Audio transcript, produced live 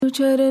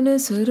चरण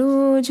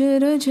सरोज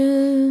रज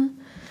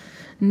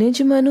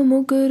निज मनु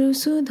मुकुर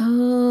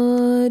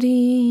सुधारी।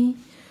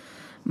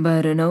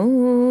 बरनौ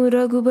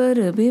रघुबर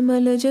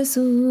बिमल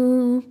जसु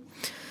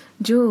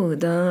जो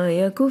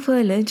दायक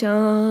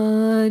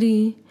फलचारी।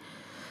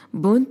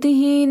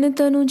 बुद्धिहीन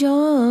तनु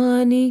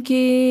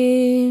जानिके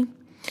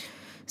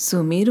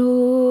सुमिरो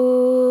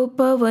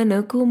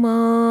पवन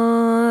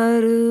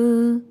कुमार।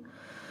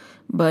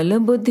 बल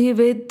बुद्धि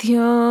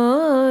विद्या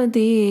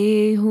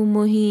देहु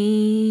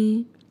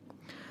मोहि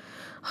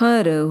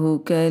हरहु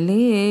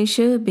कलेश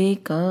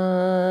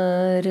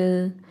बेकार।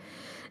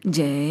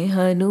 जय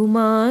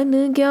हनुमान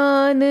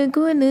ज्ञान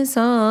गुण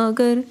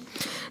सागर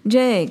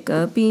जय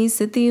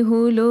कपीस तिहु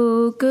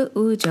लोक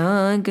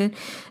उजागर।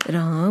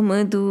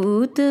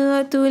 रामदूत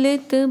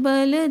अतुलित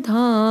बल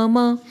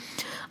धामा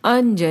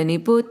अंजनी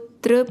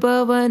पुत्र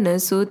पवन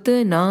सुत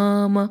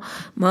नामा।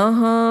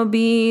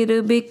 महावीर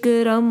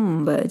विक्रम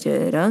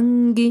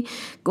बजरंगी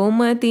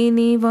कुमति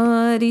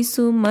निवारि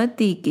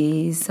सुमति के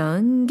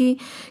संगी।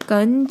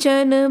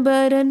 कंचन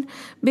बरन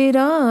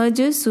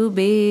बिराज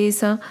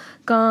सुबेसा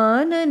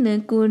कानन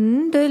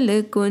कुंडल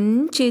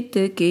कुंचित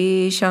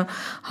केशा।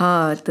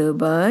 हाथ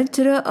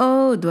वज्र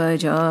और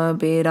ध्वजा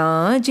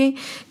बिराजे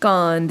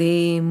कांधे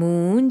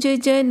मूंज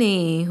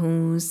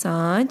जनेऊ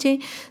साजे।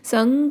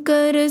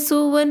 शंकर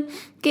सुवन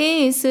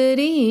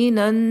केसरी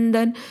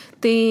नंदन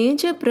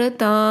तेज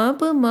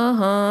प्रताप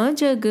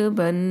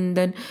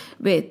महाजगबंदन।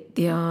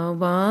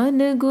 विद्यावान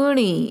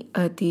गुणी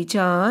अति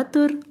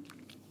चातुर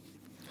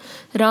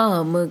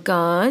राम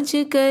काज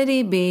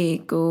करिबे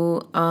को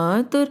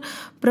आतुर।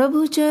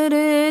 प्रभु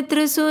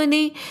चरित्र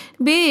सुनि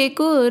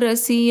बेको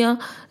रसिया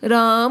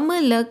राम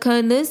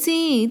लखन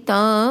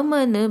सीता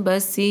मन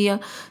बसिया।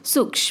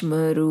 सूक्ष्म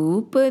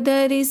रूप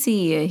धरि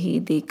सियहि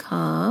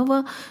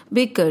दिखावा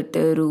विकट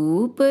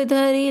रूप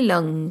धरि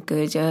लंक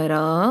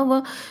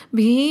जरावा।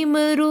 भीम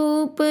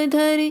रूप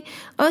धरि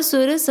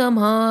असुर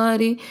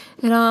संहारे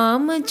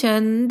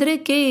रामचंद्र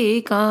के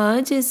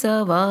काज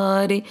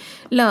सवारे।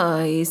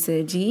 लाए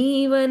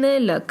सजीवन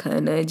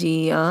लखन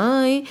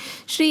जियाए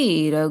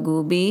श्री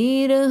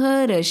रघुबीर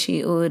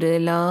हरषि उर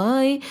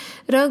लाए।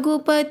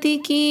 रघुपति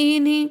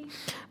कीन्ही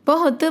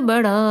बहुत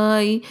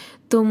बड़ाई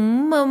तुम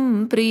मम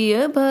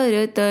प्रिय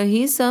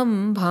भरतहि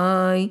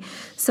संभाई।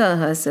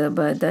 सहस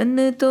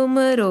बदन तुम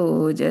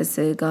रोजस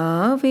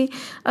गावे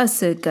अस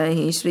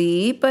कहीं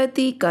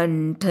श्रीपति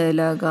कंठ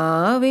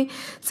लगावे।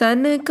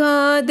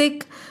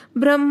 सनकादिक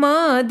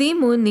ब्रह्मादि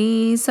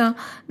मुनीसा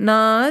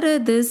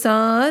नारद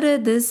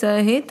सारद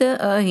सहित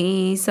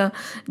अहिसा।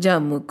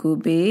 जम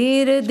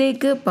कुबेर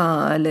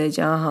दिगपाल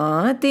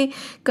जहाते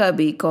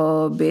कवि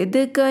कोविद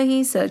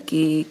कहि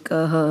सके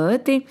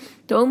कहते।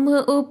 तुम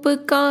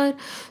उपकार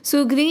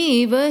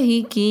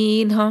सुग्रीवहि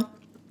कीन्हा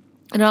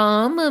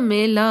राम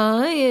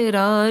मिलाय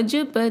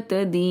राजपत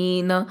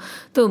दीना।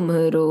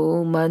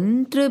 तुम्हरो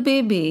मंत्र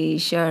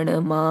विभीषण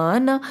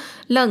माना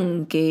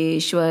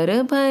लंकेश्वर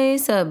भय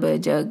सब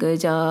जग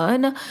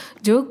जाना।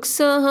 जुग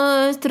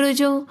सहस्त्र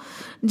जो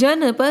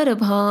जन पर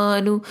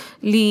भानु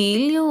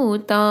लील्यो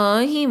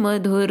ताहि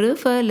मधुर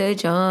फल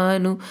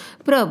जानु।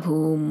 प्रभु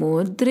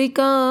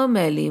मुद्रिका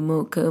मैली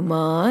मुख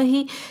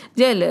माहि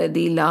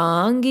जलदि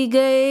लांघि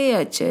गए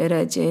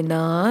अचरज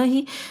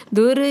नाहि।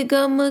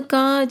 दुर्गम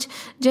काज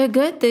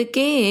जगत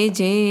के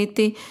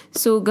जेते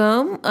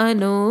सुगम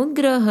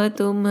अनुग्रह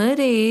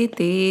तुम्हरे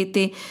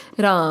तेते।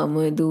 राम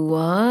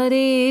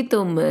दुआरे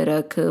तुम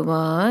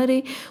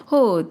रखवारे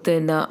होत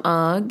न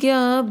आज्ञा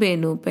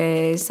बिनु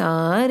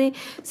पैसारे।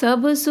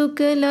 सब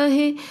सुख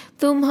लहे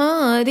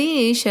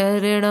तुम्हारी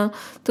शरणा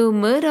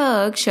तुम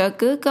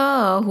रक्षक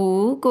काहू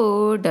को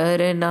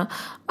डरना।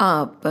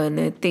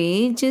 आपन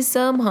तेज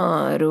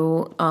सम्हारो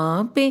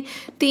आपे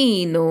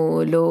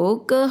तीनों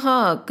लोक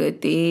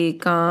हाकते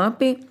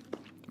कापे।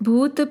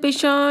 भूत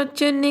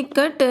पिशाच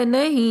निकट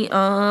नहीं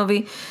आवे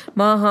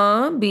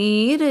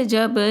महावीर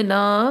जब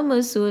नाम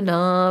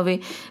सुनावे।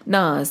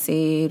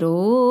 नासे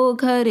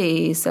रोग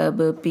हरे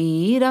सब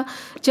पीरा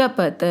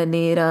जपत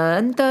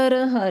निरंतर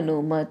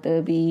हनुमत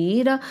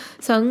बीरा।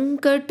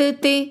 संकट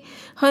ते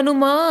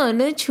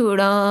हनुमान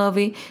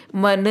छुड़ावे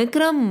मन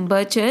क्रम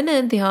बचन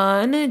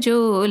ध्यान जो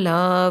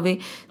लावे।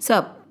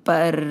 सब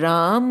पर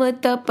राम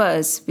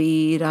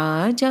तपस्वी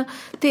राजा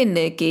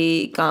तिनके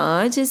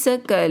काज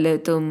सकल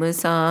तुम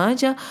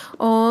साजा।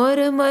 और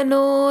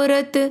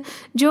मनोरथ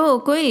जो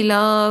कोई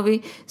लावे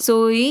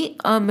सोई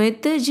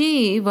अमित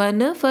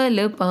जीवन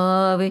फल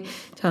पावे।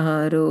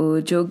 चारों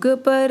जुग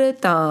पर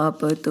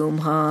ताप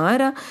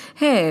तुम्हारा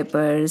है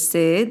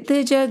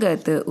प्रसिद्ध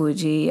जगत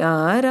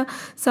उजियारा।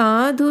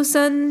 साधु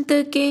संत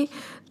के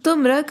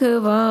तुम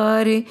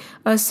रखवारे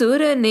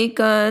असुर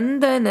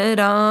निकंदन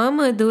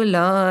राम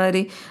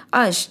दुलारे।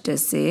 अष्ट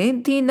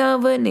सिद्धि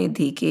नव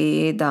निधि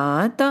के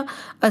दाता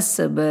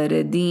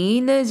असबर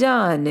दीन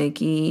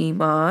जानकी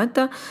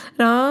माता।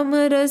 राम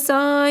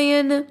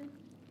रसायन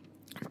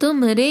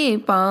तुमरे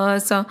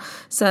पासा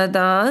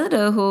सदा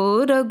रहो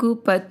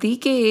रघुपति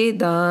के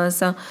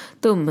दासा।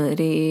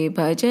 तुमरे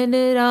भजन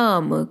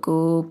राम को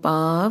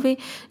पावे,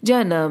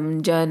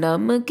 जन्म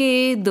जन्म के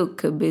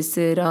दुख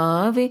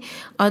बिसरावे।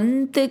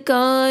 अंत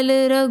काल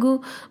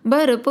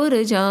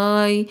रघुबरपुर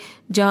जाई,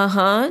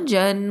 जहाँ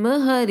जन्म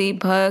हरि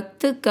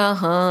भक्त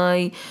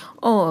कहाई।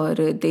 और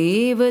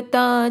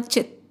देवता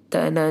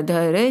चित्तन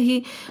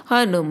धरहि,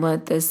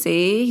 हनुमत से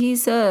ही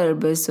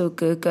सर्व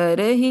सुख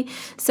करहि।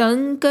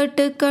 संकट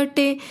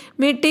कटे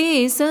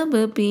मिटे सब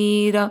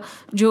पीरा,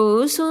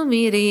 जो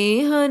सुमिरे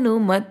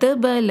हनुमत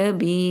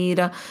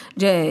बलबीरा।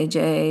 जय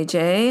जय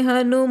जय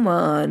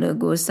हनुमान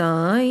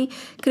गोसाई,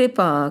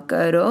 कृपा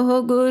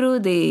करो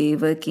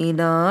गुरुदेव की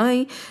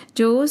नाई।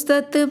 जो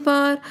सत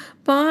बार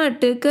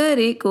पाठ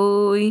करे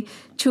कोई,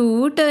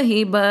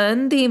 छूटहि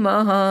बंदी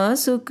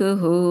महासुख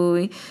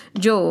होय।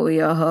 जो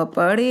यह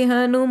पढ़े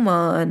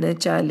हनुमान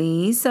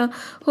चालीसा,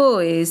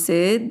 होए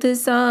सिद्ध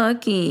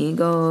साकी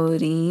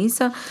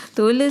गौरीसा।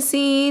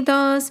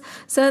 तुलसीदास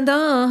सदा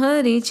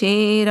हरि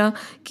चेरा,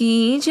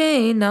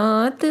 कीजय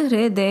नाथ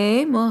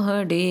हृदय मोह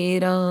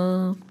डेरा।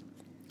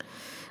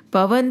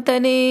 पवन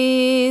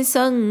तने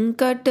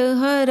संकट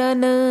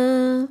हरन,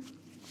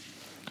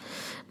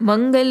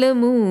 मंगल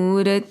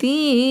मूर्ति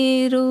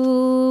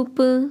रूप।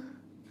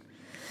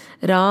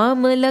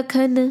 राम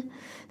लखन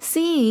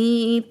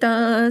सीता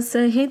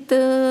सहित,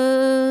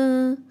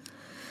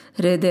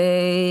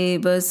 हृदय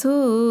बसो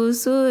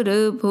सुर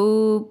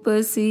भूप।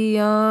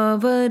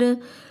 सियावर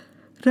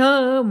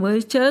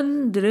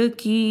रामचंद्र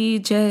की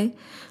जय,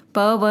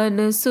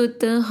 पवन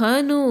सुत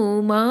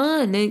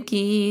हनुमान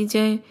की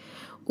जय।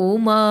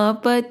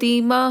 उमापति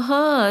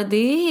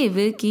महादेव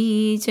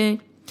की जय,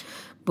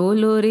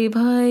 बोलो रे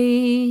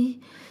भाई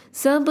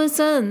सब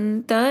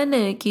संतन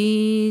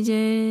की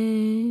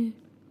जय।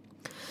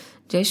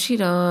 जय श्री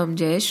राम,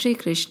 जय श्री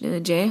कृष्ण,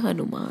 जय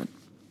Hanuman.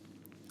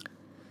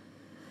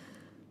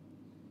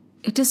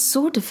 It is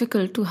so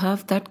difficult to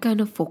have that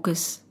kind of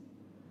focus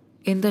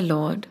in the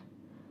Lord,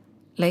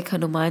 like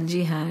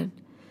Hanumanji had,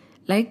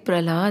 like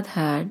Prahlad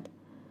had,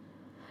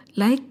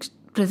 like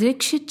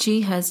Parikshit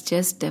ji has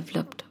just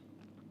developed.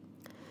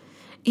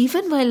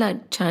 Even while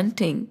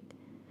chanting,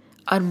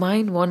 our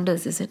mind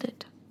wanders, isn't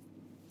it?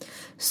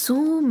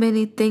 So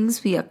many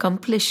things we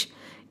accomplish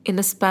in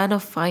a span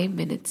of 5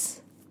 minutes.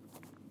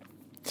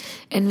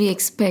 And we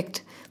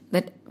expect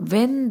that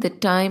when the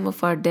time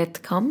of our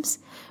death comes,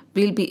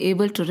 we'll be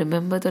able to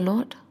remember the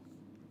Lord.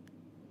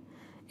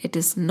 It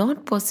is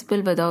not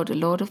possible without a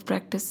lot of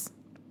practice.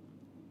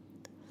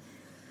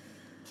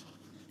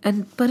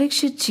 And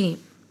Parikshit ji,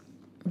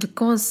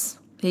 because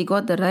he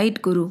got the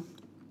right guru,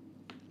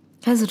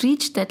 has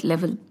reached that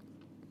level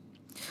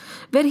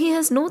where he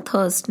has no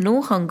thirst,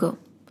 no hunger.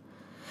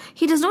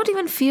 He does not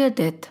even fear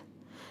death.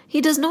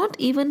 He does not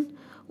even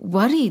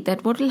worry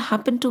that what will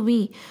happen to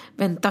me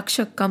when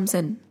Takshak comes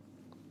and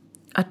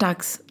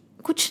attacks.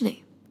 Kuch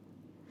nahi.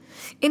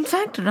 In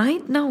fact,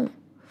 right now,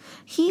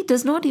 he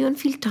does not even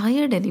feel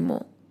tired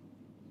anymore.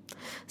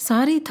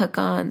 Sari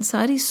thakan,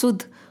 sari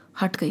sudh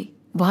hat gayi.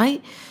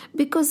 Why?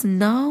 Because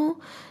now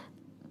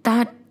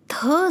that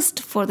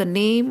thirst for the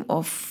name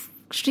of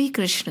Sri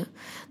Krishna,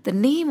 the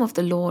name of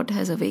the Lord,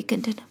 has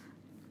awakened in him.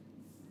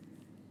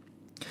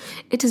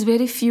 It is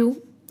very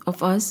few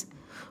of us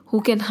who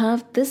can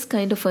have this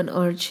kind of an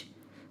urge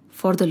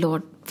for the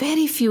Lord.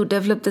 Very few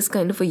develop this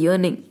kind of a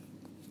yearning.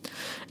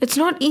 It's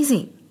not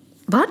easy,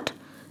 but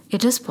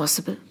it is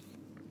possible.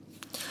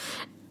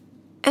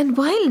 And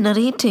while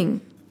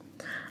narrating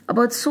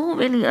about so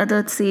many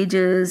other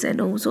sages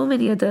and so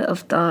many other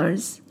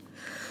avatars,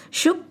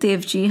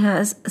 Shukdev ji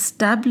has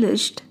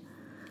established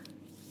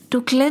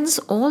to cleanse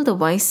all the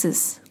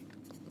vices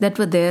that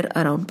were there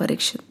around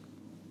Parikshit.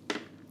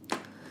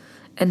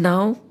 And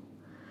now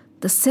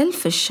the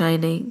self is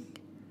shining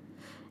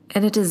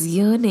and it is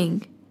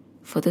yearning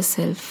for the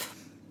self.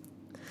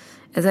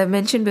 As I've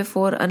mentioned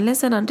before,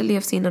 unless and until you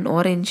have seen an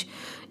orange,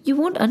 you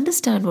won't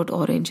understand what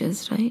orange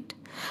is, right?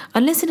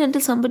 Unless and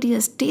until somebody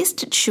has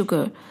tasted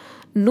sugar,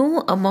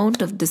 no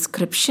amount of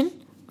description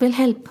will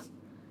help,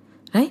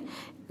 right?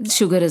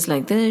 Sugar is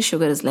like this,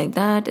 sugar is like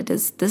that, it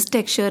is this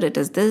texture, it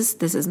is this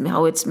is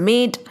how it's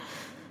made,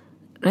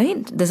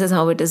 right? This is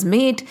how it is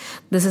made,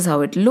 this is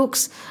how it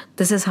looks,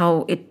 this is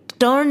how it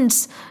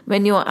turns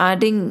when you're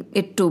adding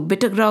it to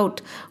bitter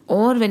grout,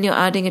 or when you're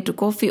adding it to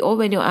coffee, or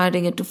when you're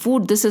adding it to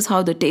food. This is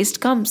how the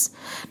taste comes.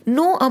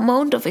 No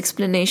amount of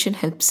explanation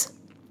helps.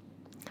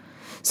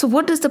 So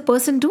what does the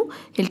person do?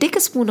 He'll take a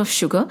spoon of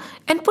sugar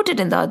and put it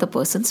in the other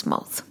person's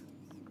mouth.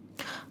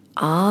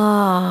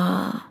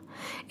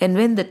 And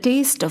when the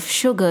taste of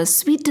sugar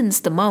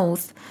sweetens the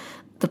mouth,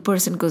 the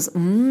person goes,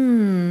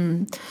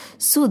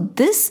 so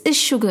this is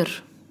sugar.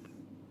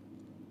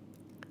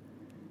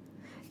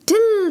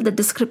 Till the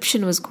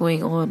description was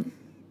going on,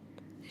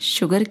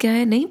 sugar kya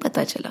hai nahi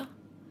pata chala.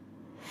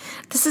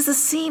 This is the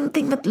same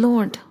thing with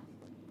Lord.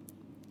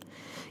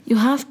 You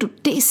have to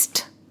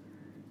taste.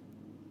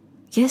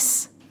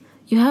 Yes,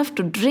 you have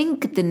to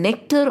drink the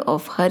nectar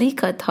of Hari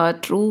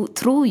Katha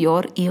through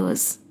your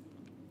ears.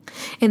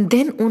 And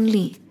then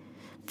only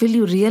will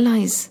you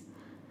realize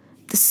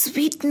the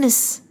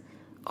sweetness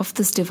of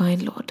this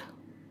divine Lord.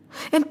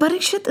 And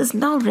Parikshit is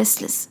now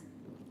restless.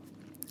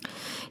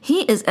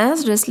 He is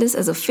as restless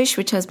as a fish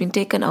which has been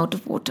taken out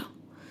of water.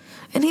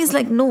 And he's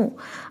like, no,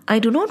 I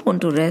do not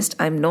want to rest.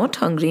 I'm not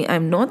hungry.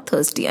 I'm not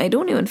thirsty. I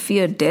don't even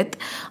fear death.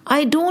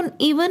 I don't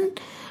even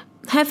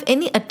have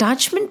any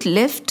attachment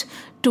left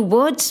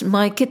towards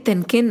my kith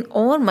and kin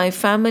or my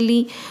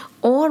family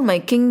or my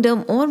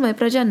kingdom or my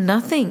praja.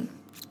 Nothing.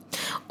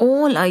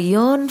 All I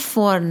yearn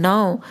for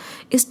now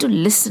is to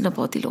listen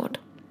about the Lord.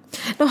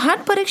 Now,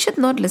 had Parikshit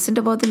not listened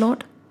about the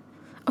Lord?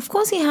 Of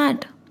course he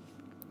had.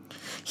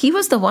 He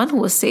was the one who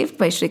was saved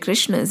by Sri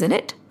Krishna, isn't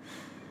it?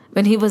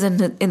 When he was in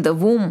the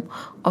womb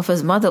of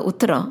his mother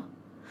Uttara,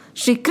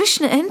 Sri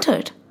Krishna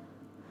entered.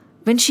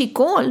 When she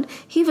called,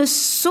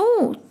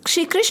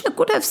 Sri Krishna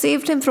could have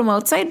saved him from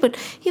outside, but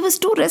he was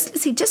too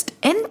restless. He just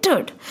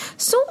entered.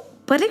 So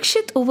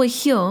Parikshit over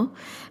here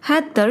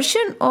had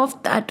darshan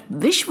of that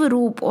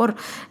Vishwaroop, or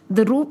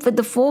the roop with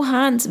the 4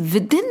 hands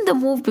within the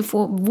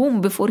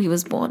womb before he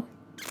was born.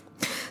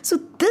 So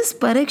this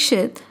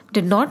Parikshit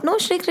did not know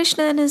Sri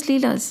Krishna and his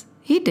Leelas.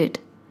 He did.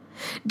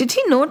 Did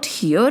he not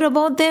hear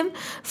about them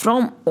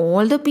from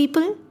all the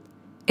people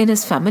in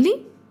his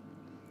family?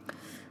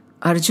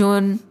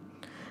 Arjun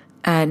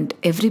and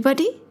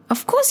everybody?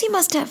 Of course he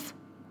must have.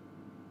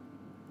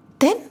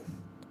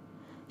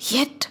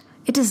 Yet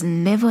it is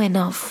never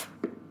enough.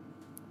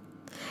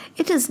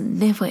 It is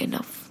never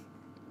enough.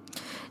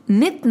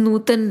 Nit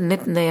Nutan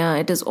Nit Naya.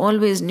 It is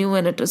always new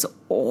and it is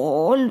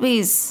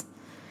always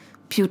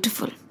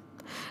beautiful.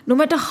 No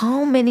matter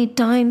how many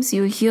times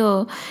you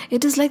hear,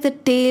 it is like the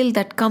tale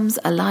that comes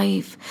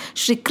alive.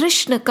 Sri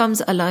Krishna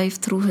comes alive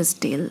through his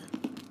tale,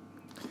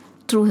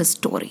 through his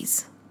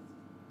stories.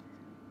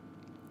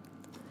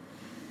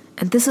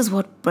 And this is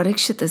what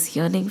Parikshit is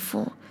yearning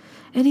for.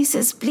 And he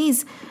says,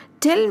 please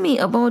tell me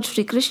about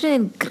Sri Krishna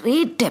in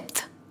great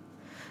depth.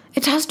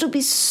 It has to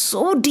be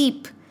so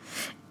deep.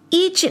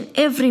 Each and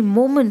every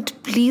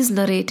moment, please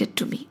narrate it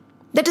to me.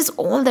 That is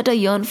all that I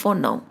yearn for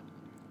now.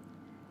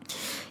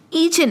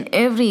 Each and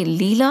every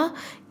Leela,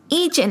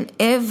 each and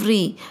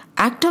every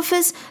act of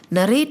his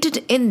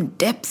narrated in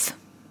depth.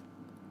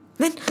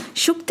 Then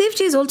Shukdev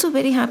ji is also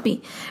very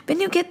happy.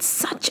 When you get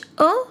such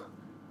a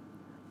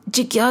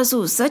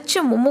jigyasu, such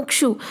a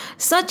mumukshu,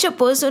 such a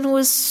person who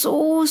is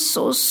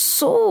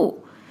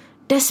so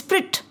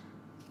desperate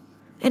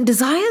and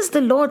desires the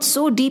Lord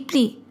so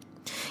deeply,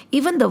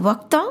 even the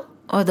Vakta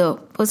or the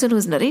person who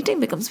is narrating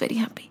becomes very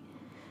happy.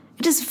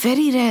 It is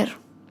very rare.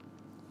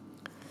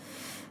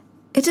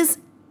 It is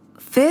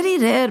very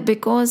rare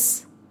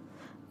because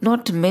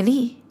not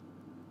many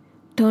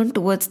turn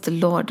towards the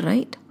Lord,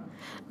 right?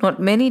 Not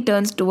many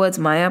turns towards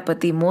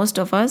Mayapati. Most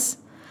of us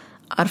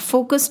are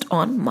focused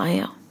on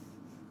Maya.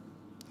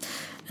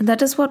 And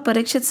that is what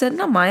Parikshit said,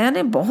 na Maya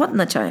ne bahut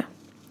nachaya.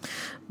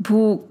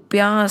 Bhook,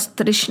 pyas,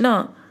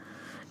 trishna.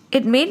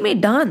 It made me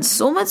dance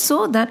so much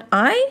so that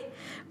I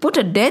put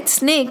a dead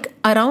snake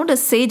around a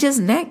sage's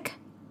neck.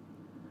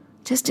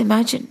 Just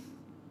imagine.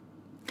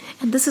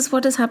 And this is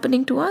what is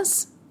happening to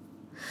us.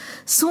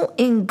 So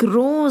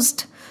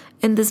engrossed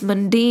in this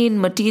mundane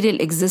material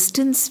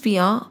existence we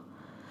are,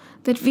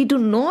 that we do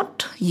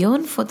not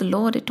yearn for the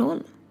Lord at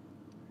all.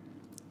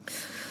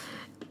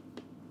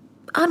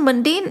 Our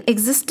mundane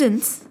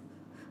existence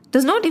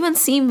does not even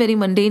seem very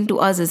mundane to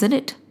us, isn't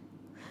it?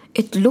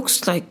 It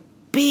looks like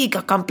big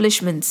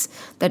accomplishments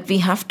that we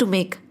have to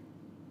make.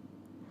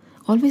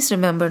 Always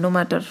remember, no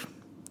matter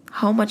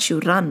how much you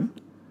run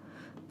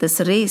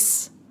this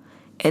race,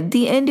 at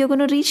the end you're going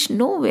to reach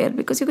nowhere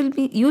because you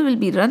will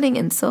be running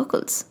in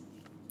circles.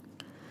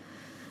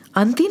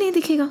 अंत ही नहीं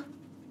दिखेगा.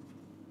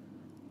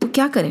 तो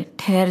क्या करें?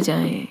 ठहर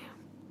जाएं.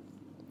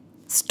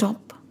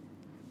 Stop.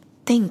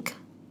 Think.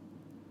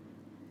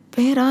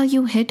 Where are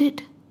you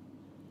headed?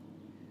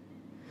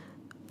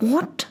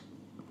 What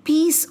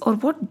peace or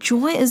what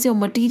joy is your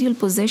material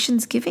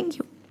possessions giving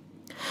you?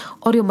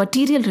 Or your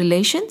material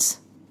relations?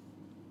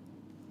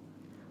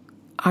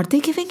 Are they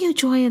giving you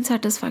joy and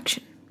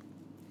satisfaction?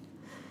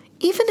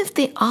 Even if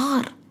they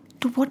are,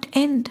 to what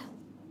end?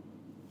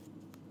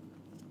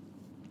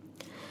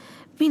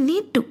 We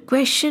need to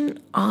question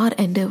our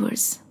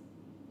endeavors.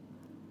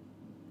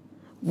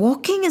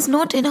 Walking is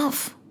not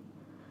enough.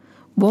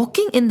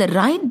 Walking in the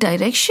right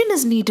direction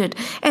is needed.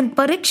 And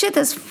Parikshit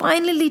has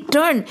finally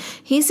turned.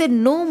 He said,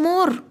 no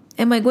more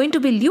am I going to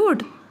be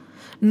lured.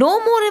 No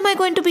more am I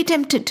going to be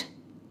tempted.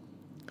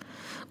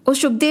 Oh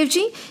Shukdev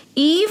ji,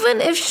 even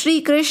if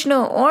Sri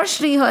Krishna or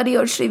Sri Hari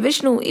or Sri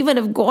Vishnu, even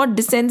if God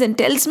descends and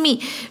tells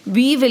me,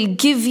 we will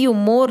give you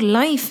more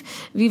life,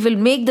 we will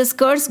make this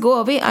curse go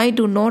away, I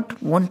do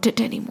not want it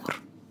anymore.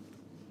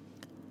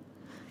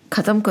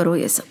 Khatam karo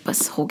ye sab,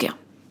 bas ho gaya.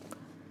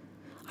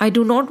 I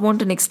do not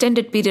want an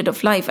extended period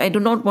of life. I do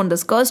not want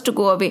this curse to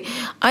go away.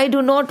 I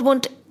do not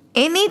want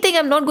anything.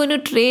 I'm not going to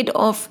trade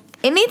off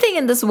anything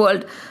in this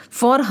world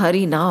for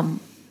Hari Naam.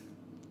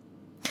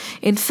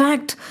 In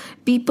fact,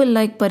 people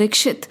like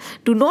Parikshit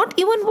do not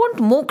even want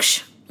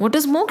moksha. What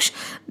is moksha?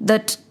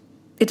 That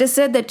It is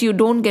said that you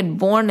don't get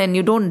born and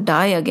you don't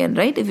die again,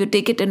 right? If you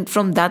take it in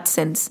from that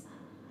sense.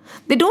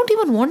 They don't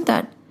even want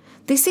that.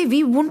 They say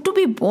we want to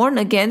be born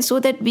again so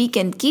that we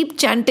can keep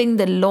chanting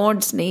the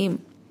Lord's name.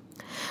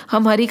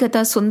 हम हरि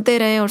कथा सुनते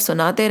रहे और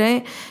सुनाते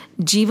रहे,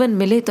 जीवन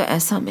मिले तो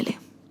ऐसा मिले.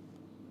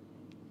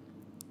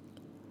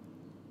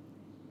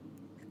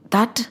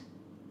 That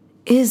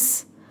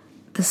is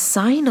the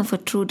sign of a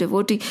true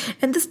devotee.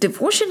 And this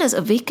devotion has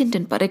awakened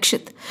in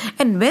Parikshit.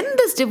 And when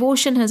this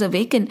devotion has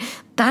awakened,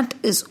 that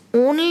is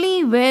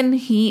only when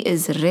he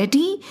is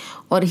ready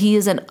or he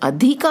is an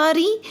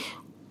adhikari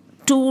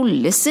to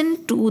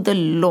listen to the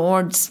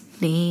Lord's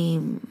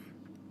name.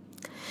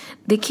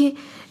 देखिए,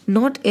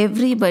 not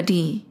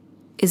everybody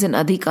is an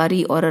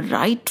adhikari or a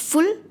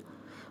rightful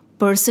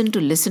person to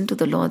listen to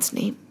the Lord's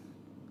name.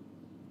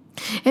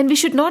 And we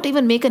should not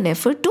even make an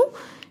effort to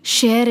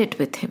share it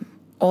with him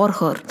or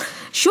her.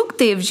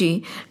 Shukdev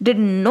ji did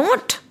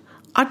not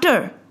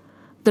utter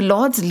the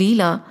Lord's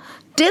Leela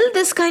till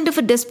this kind of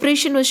a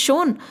desperation was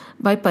shown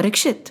by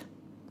Parikshit.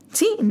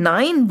 See,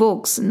 9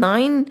 books,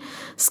 9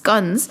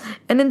 skans,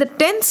 and in the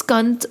 10th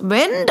skand,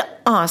 when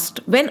asked,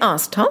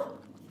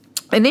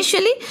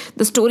 initially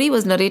the story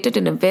was narrated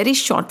in a very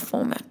short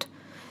format.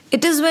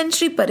 It is when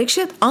Sri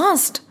Parikshit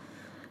asked,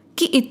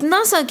 कि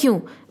इतना सा क्यों,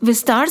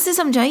 विस्तार से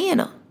समझाइए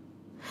ना.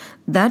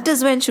 That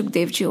is when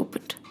Shukdev ji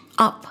opened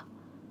up.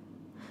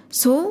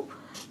 So,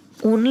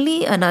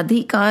 only an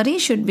adhikari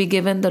should be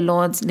given the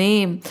Lord's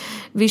name.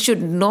 We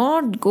should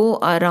not go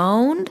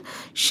around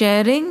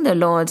sharing the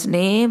Lord's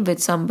name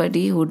with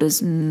somebody who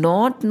does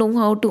not know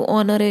how to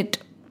honor it.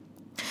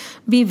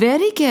 Be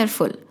very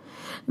careful.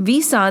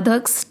 We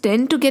sadhaks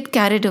tend to get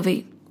carried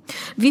away.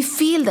 We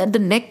feel that the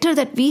nectar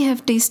that we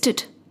have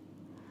tasted,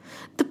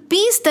 the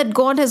peace that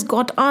God has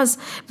got us,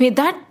 may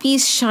that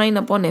peace shine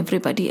upon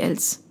everybody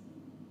else.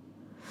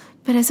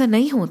 पर ऐसा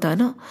नहीं होता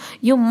ना.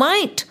 You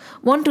might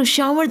want to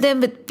shower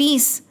them with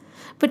peace,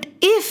 but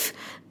if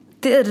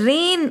the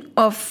rain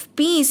of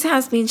peace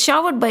has been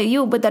showered by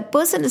you, but that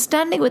person is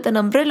standing with an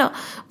umbrella,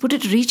 would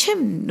it reach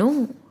him?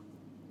 No.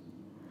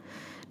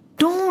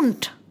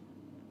 Don't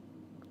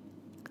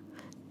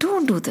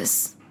do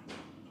this.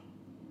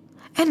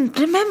 And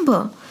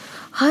remember,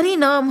 Hari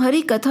Naam,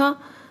 Hari Katha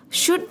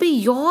should be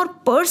your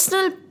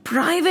personal,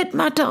 private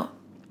matter.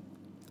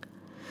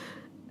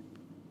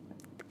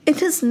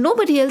 It is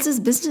nobody else's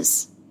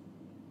business.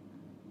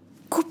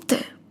 गुप्त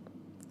है.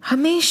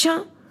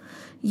 हमेशा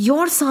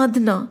your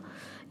sadhana,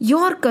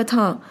 your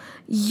katha,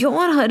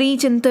 your Hari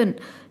Chintan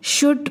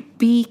should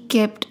be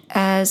kept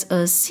as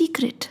a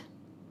secret.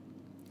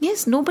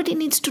 Yes, nobody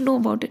needs to know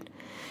about it.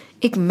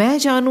 एक मैं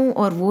जानूं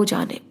और वो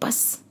जाने,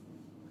 बस.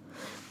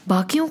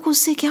 बाकियों को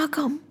उससे क्या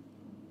काम?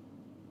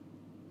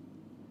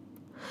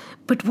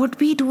 But what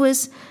we do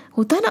is,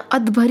 होता है ना,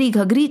 अध भरी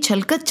घगरी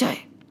छलकत जाए.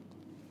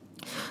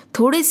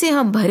 थोड़े से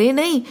हम भरे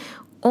नहीं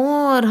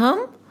और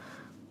हम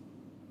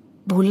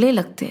भूलने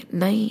लगते हैं.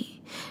 नहीं.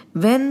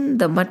 When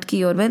the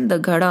matki or when the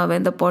ghada,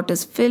 when the pot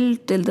is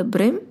filled till the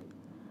brim,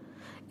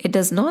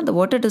 the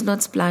water does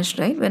not splash,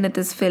 right? When it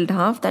is filled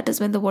half, that is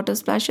when the water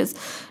splashes.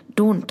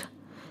 Don't.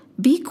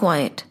 Be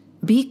quiet.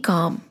 Be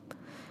calm.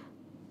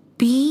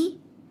 Be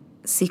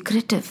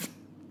secretive.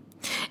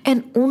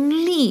 And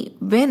only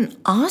when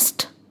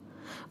asked,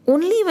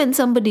 only when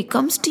somebody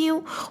comes to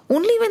you,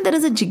 only when there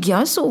is a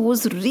jigyasu who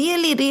is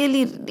really,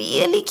 really,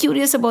 really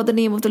curious about the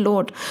name of the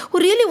Lord, who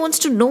really wants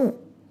to know,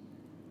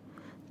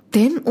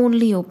 then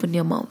only open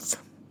your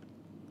mouth.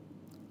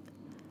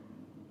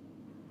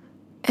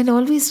 And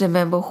always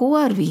remember, who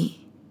are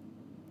we?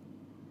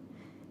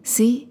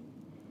 See,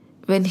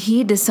 when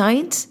he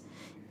decides,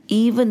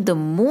 even the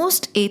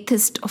most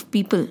atheist of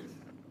people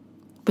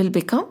will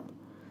become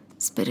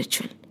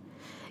spiritual.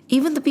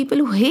 Even the people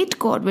who hate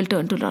God will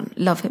turn to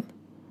love him.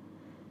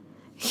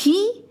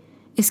 He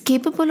is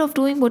capable of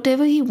doing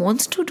whatever he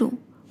wants to do.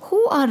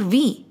 Who are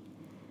we?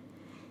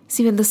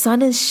 See, when the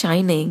sun is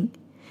shining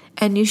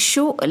and you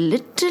show a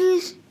little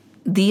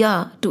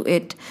diya to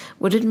it,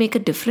 would it make a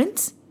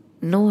difference?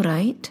 No,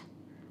 right?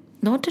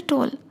 Not at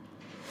all.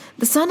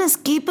 The sun is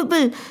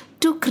capable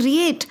to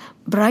create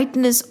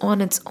brightness on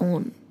its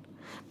own.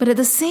 But at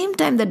the same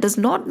time, that does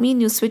not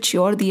mean you switch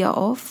your diya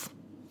off.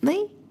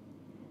 नहीं.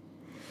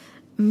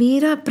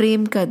 मेरा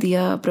प्रेम का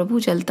दिया प्रभु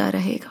जलता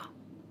रहेगा.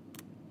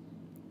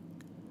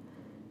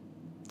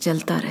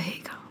 जलता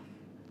रहेगा.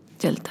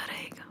 जलता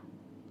रहेगा.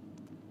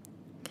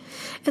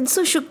 And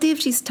so Shukdev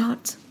ji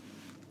starts.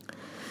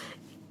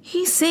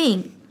 He's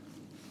saying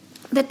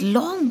that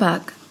long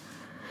back,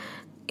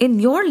 in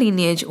your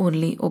lineage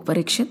only, O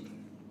Parikshit,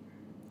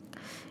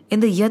 in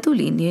the Yadu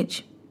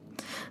lineage,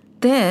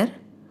 there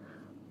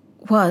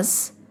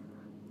was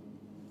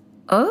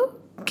a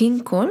king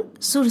called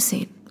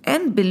Sursen.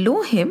 And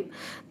below him,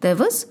 there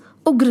was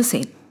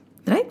Ugrasen,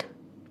 right?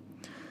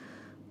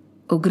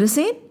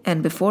 Ugrasen,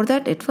 and before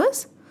that it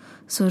was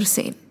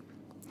Sursen.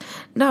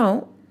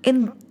 Now,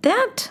 in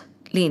that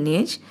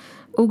lineage,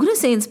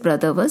 Ugrasen's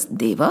brother was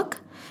Devak,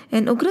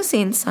 and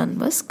Ugrasen's son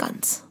was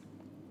Kans.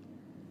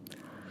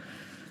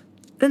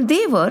 And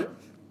they were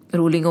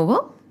ruling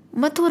over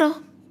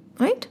Mathura.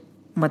 right?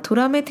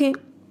 Mathura में थे.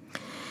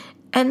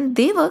 And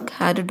Devak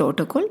had a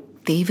daughter called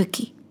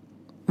Devaki,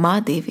 Ma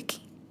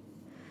Devaki.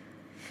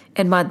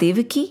 And Ma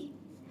Devaki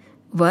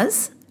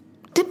was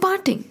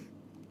departing.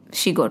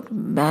 She got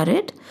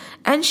married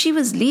and she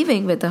was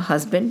leaving with a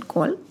husband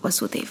called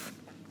Vasudev.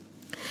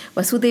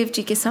 Vasudev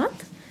ji ke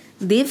saath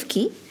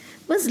Devaki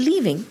was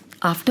leaving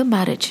after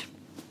marriage.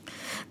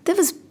 There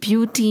was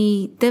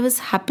beauty, there was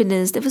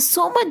happiness, there was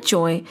so much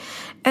joy.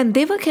 And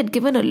Devak had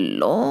given a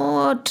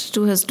lot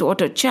to his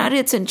daughter,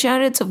 chariots and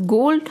chariots of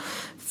gold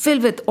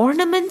filled with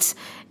ornaments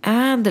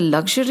and the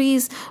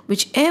luxuries,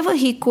 whichever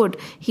he could,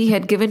 he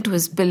had given to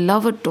his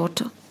beloved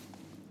daughter.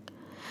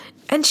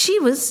 And she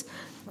was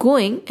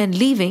going and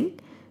leaving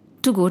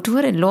to go to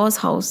her in-laws'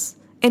 house.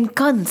 And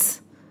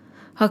Kans,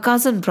 her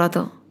cousin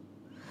brother,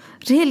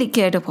 really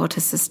cared about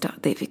his sister,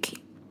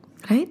 Devaki.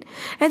 Right?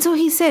 And so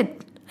he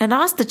said and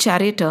asked the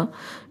charioteer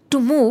to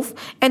move,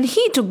 and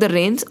he took the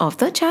reins of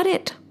the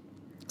chariot.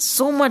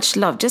 So much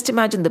love. Just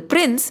imagine, the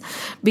prince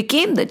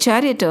became the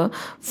charioteer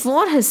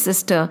for his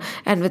sister,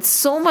 and with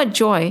so much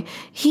joy,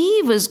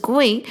 he was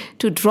going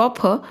to drop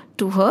her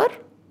to her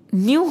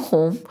new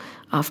home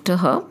after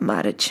her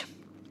marriage.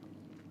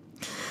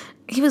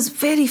 He was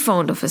very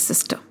fond of his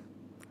sister.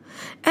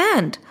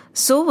 And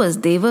so was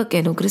Devak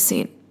and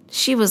Ugrasen.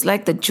 She was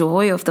like the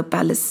joy of the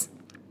palace.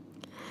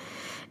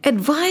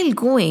 And while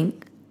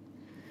going,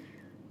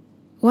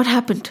 what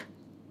happened?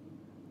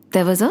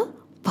 There was a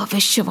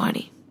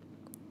Bhavishyavani.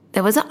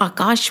 There was a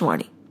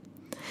Akashvani.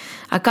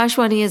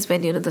 Akashvani is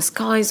when, the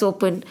sky is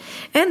open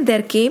and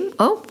there came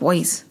a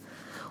voice.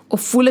 O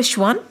foolish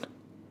one.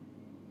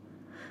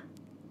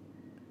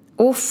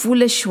 O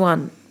foolish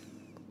one.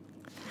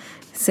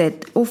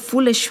 Said, O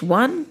foolish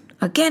one.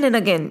 Again and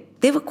again.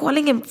 They were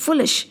calling him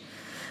foolish.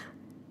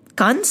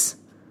 Kans,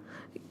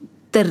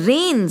 the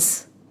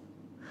reins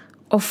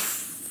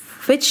of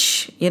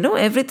which,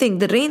 everything,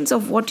 the reins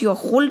of what you are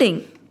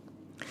holding,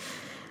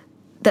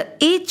 the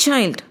 8th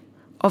child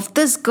of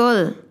this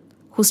girl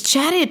whose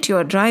chariot you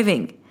are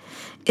driving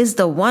is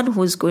the one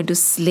who is going to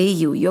slay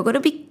you. You're going to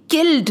be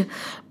killed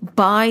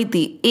by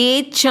the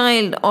 8th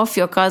child of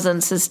your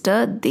cousin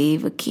sister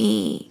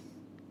Devaki.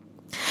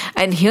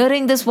 And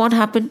hearing this, what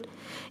happened?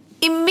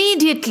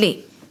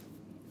 Immediately,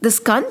 this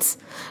Kans,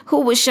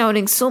 who was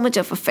showering so much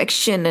of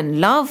affection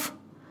and love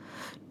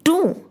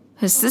to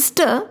his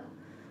sister,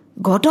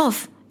 got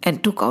off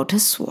and took out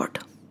his sword.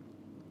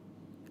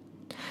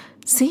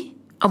 See,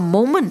 a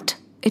moment.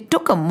 It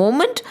took a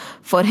moment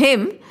for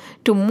him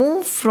to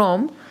move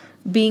from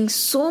being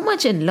so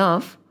much in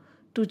love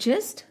to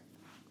just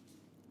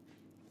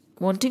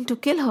wanting to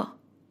kill her.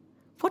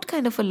 What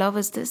kind of a love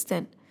is this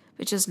then,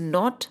 which is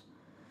not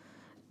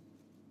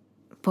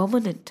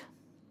permanent?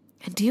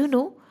 And do you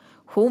know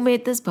who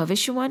made this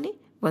Bhavishyavani?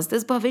 Was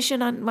this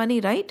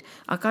Bhavishyavani right?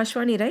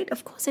 Akashvani right?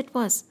 Of course it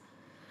was.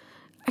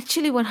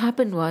 Actually, what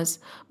happened was,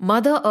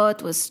 Mother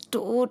Earth was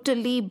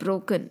totally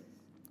broken.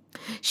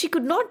 She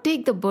could not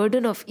take the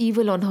burden of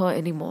evil on her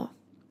anymore.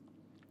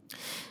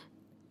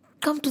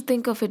 Come to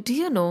think of it, do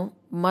you know,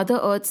 Mother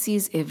Earth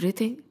sees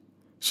everything?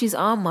 She's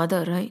our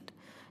mother, right?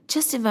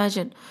 Just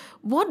imagine,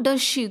 what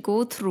does she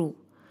go through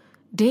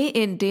day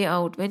in, day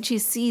out when she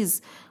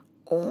sees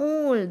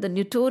all the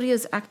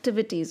notorious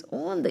activities,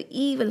 all the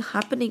evil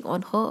happening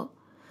on her?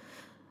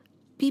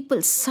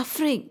 People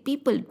suffering,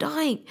 people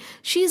dying.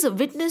 She is a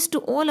witness to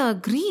all our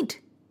greed.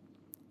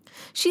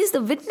 She is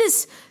the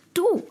witness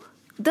to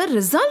the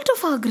result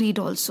of our greed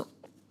also.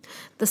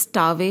 The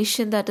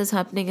starvation that is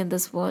happening in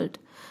this world,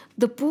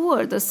 the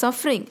poor, the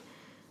suffering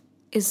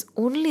is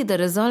only the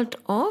result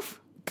of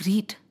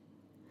greed.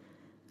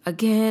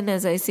 Again,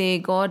 as I say,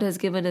 God has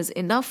given us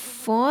enough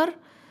for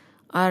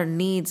our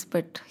needs,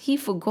 but He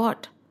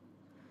forgot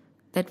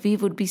that we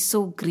would be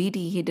so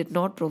greedy. He did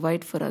not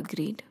provide for our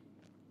greed.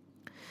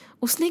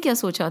 उसने क्या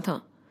सोचा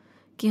था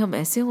कि हम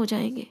ऐसे हो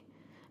जाएंगे?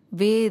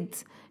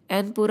 Veds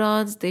and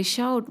Purans, they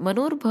shout,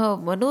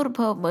 मनोर्भव,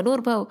 मनोर्भव,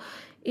 मनोर्भव.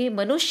 ए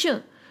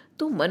मनुष्य,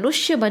 तू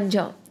मनुष्य बन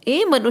जा.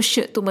 ए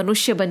मनुष्य, तू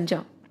मनुष्य बन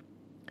जा.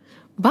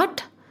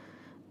 But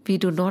we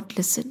do not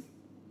listen.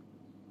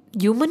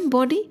 Human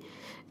body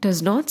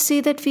does not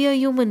say that we are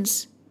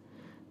humans.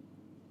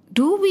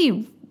 Do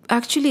we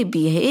actually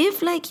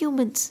behave like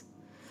humans?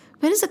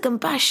 Where is the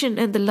compassion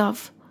and the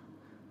love?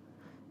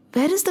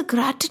 Where is the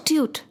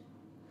gratitude?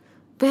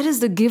 Where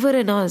is the giver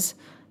in us?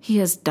 He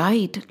has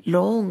died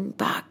long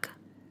back.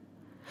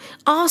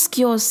 Ask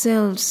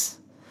yourselves,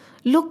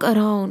 look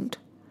around.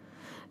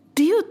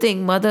 Do you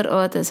think Mother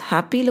Earth is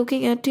happy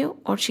looking at you,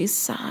 or she's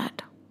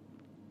sad?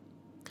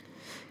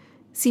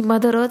 See,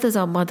 Mother Earth is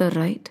our mother,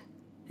 right?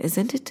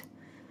 Isn't it?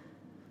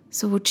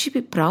 So would she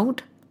be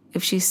proud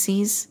if she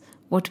sees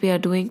what we are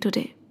doing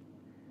today?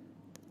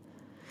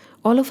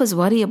 All of us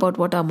worry about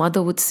what our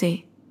mother would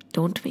say,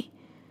 don't we?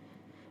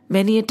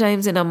 Many a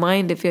times in our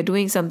mind, if we are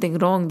doing something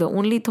wrong, the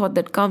only thought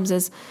that comes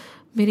is,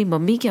 Meri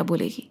mummy kya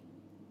bolegi?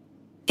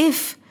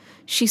 If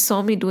she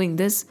saw me doing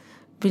this,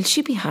 will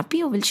she be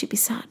happy or will she be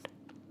sad?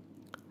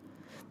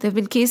 There have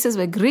been cases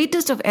where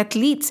greatest of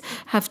athletes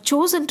have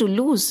chosen to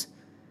lose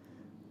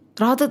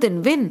rather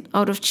than win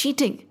out of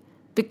cheating.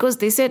 Because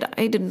they said,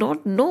 I did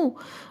not know.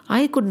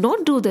 I could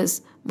not do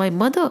this. My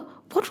mother,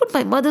 what would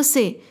my mother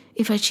say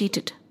if I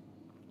cheated?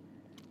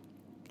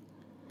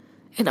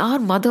 And our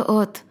Mother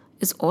Earth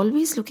is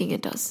always looking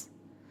at us.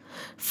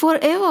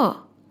 Forever.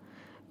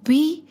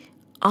 We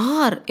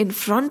are in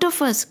front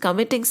of us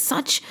committing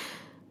such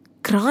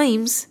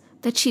crimes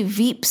that she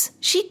weeps.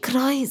 She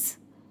cries.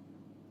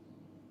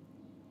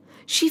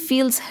 She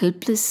feels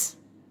helpless.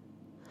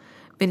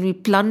 When we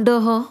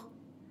plunder her,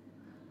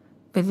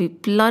 when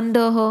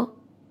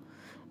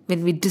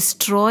we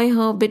destroy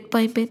her bit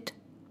by bit,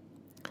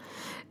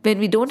 when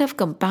we don't have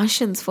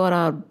compassion for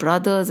our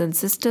brothers and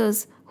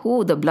sisters,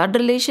 the blood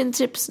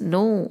relationships?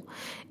 No.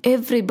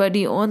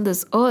 Everybody on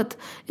this earth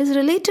is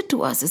related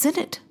to us, isn't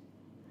it?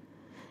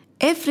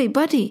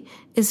 Everybody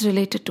is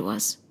related to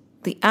us.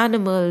 The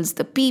animals,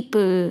 the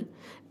people,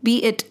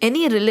 be it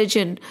any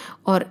religion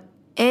or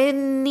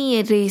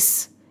any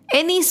race,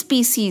 any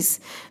species,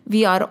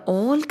 we are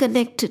all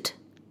connected.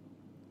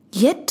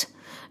 Yet,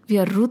 we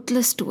are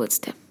ruthless towards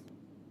them.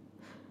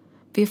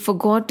 We've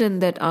forgotten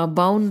that our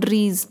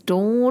boundaries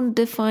don't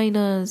define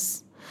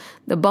us.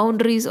 The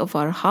boundaries of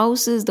our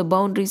houses, the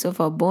boundaries of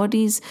our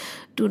bodies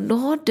do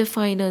not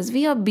define us.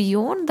 We are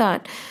beyond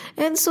that.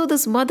 And so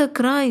this mother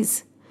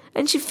cries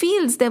and she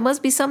feels there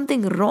must be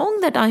something wrong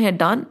that I had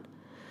done.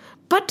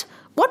 But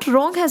what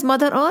wrong has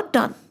Mother Earth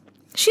done?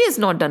 She has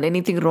not done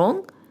anything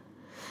wrong.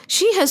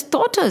 She has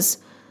taught us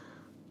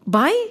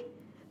by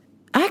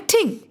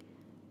acting.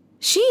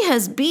 She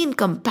has been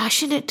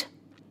compassionate.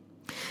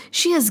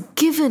 She has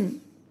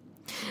given.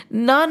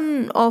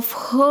 None of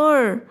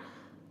her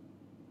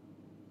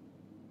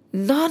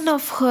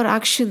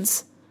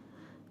actions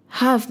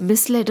have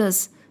misled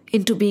us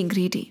into being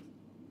greedy.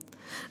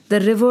 The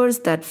rivers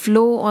that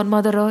flow on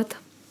Mother Earth,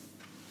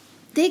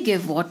 they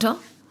give water,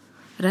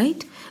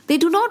 right? They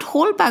do not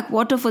hold back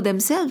water for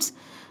themselves.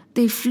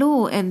 They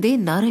flow and they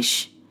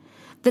nourish.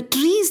 The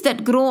trees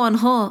that grow on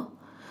her,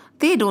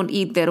 they don't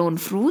eat their own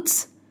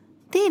fruits.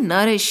 They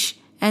nourish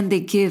and they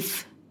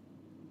give.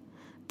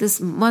 This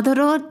Mother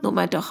Earth, no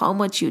matter how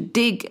much you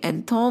dig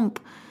and thump,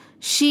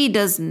 she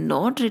does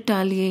not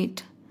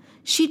retaliate.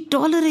 She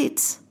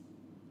tolerates.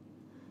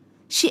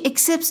 She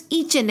accepts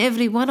each and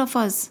every one of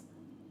us.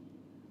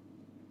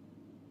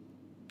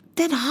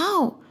 Then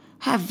how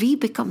have we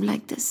become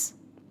like this?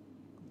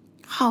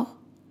 How?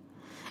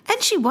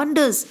 And she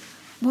wonders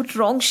what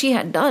wrong she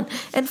had done.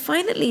 And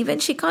finally, when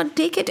she can't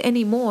take it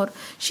anymore,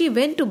 she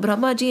went to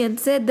Brahmaji and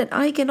said that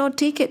I cannot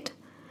take it.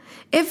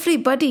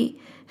 Everybody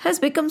has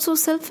become so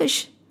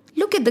selfish.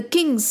 Look at the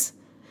kings.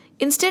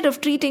 Instead of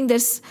treating their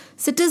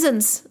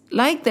citizens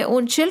like their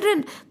own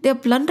children, they are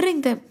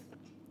plundering them.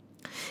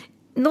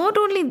 Not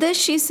only this,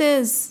 she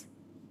says,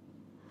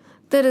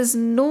 there is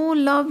no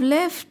love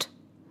left.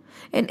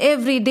 And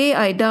every day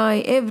I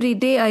die, every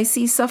day I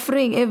see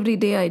suffering, every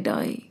day I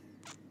die.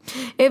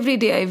 Every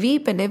day I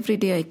weep and every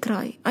day I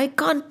cry. I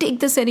can't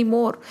take this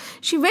anymore.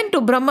 She went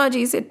to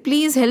Brahmaji and said,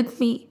 please help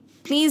me.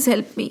 Please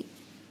help me.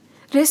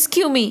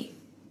 Rescue me.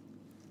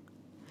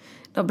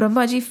 Now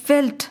Brahmaji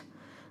felt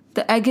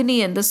the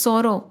agony and the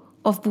sorrow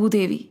of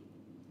Bhudevi.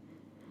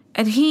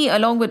 And he,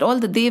 along with all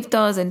the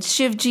Devtas and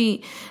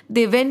Shivji,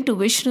 they went to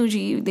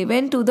Vishnuji. They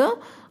went to the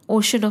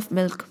ocean of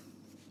milk.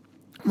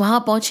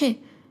 Wahan pahunche.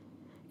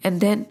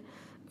 And then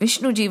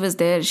Vishnuji was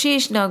there,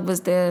 Sheshnag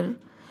was there,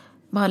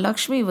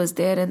 Mahalakshmi was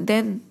there, and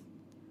then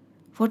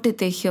what did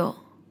they hear?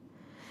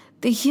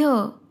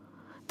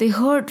 They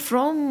heard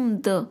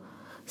from the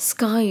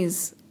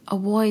skies a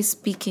voice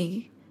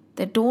speaking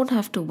that don't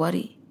have to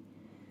worry.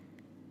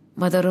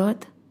 Mother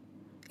Earth,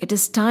 it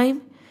is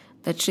time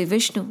that Sri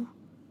Vishnu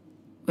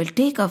will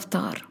take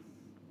avatar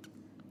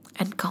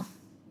and come.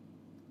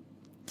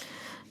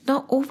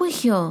 Now over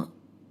here,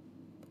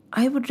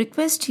 I would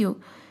request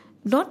you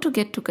not to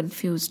get too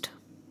confused.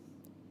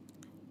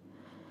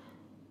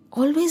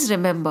 Always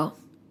remember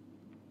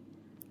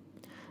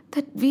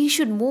that we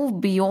should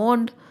move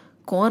beyond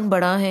कौन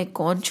बड़ा है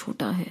कौन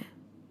छोटा है.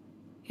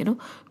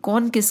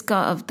 कौन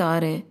किसका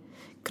अवतार है,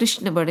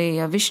 कृष्ण बड़े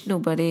या विष्णु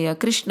बड़े या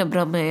कृष्ण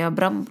ब्रह्म है या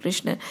ब्रह्म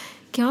कृष्ण है,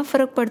 क्या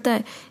फर्क पड़ता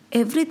है?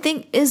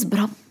 Everything is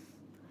Brahm.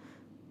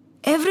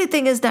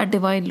 Everything is that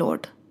divine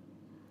Lord.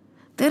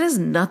 There is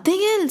nothing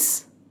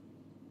else.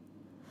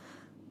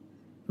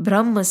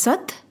 ब्रह्म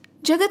सत्य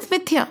जगत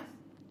मिथ्या.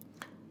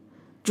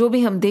 जो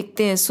भी हम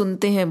देखते हैं,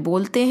 सुनते हैं,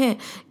 बोलते हैं,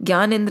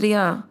 ज्ञान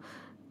इंद्रिया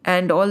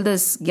and all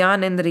this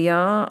ज्ञान इंद्रिया,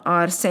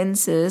 our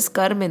senses,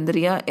 कर्म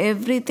इंद्रिया,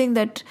 everything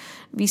that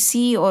we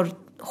see or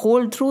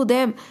hold through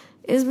them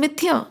is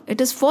mithya.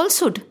 It is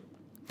falsehood.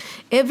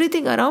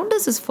 Everything around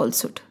us is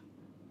falsehood.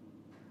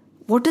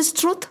 What is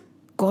truth?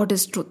 God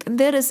is truth. And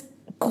there is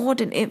God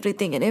in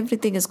everything and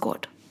everything is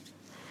God.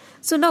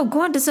 So now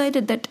God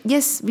decided that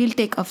yes, we'll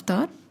take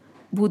avatar.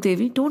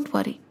 Bhudevi, don't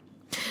worry.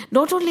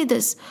 Not only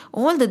this,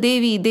 all the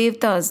Devi,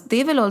 Devtas,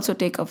 they will also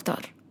take avatar.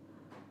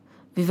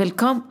 We will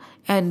come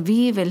and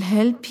we will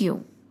help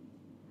you.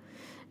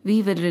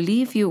 We will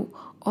relieve you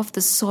of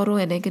the sorrow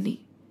and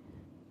agony.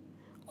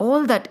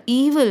 All that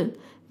evil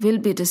will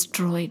be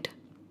destroyed.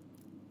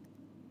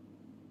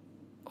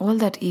 all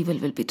that evil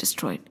will be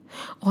destroyed.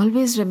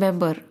 Always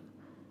remember,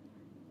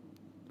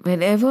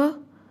 whenever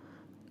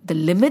the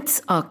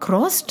limits are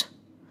crossed,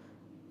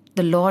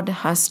 the Lord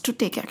has to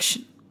take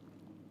action.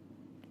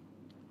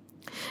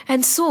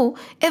 And so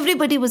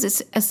everybody was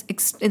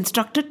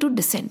instructed to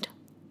descend.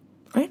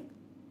 Right?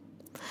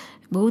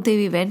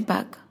 Bhudevi went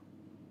back.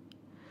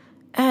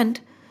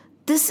 And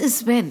this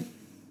is when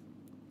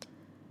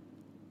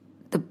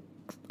the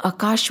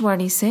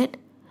Akashvani said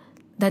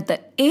that the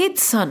 8th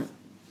son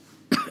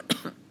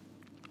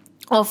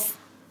of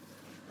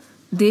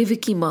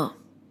Devaki Ma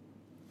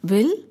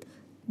will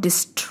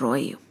destroy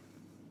you.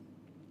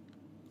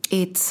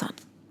 8th son.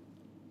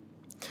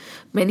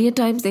 Many a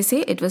times they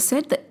say it was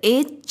said the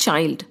 8th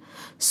child,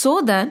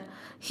 so that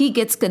he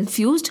gets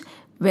confused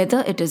whether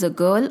it is a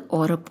girl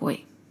or a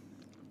boy.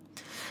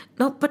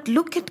 Now, but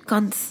look at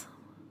Kans.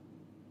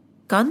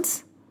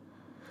 Kans,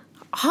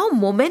 how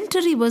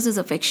momentary was his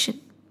affection?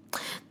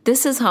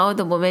 This is how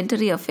the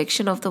momentary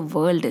affection of the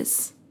world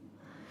is.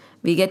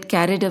 We get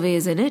carried away,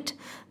 isn't it?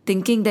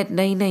 Thinking that,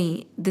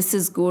 nahi, this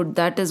is good,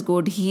 that is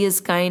good, he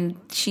is kind,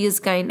 she is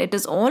kind. It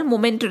is all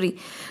momentary.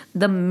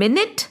 The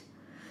minute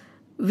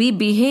we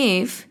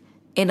behave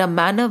in a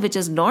manner which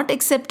is not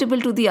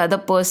acceptable to the other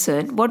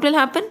person, what will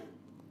happen?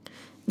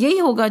 यही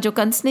होगा जो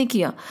कंस ने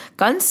किया.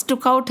 Kans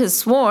took out his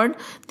sword.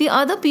 The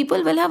other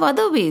people will have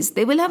other ways.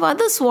 They will have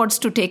other swords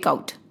to take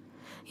out.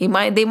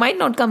 They might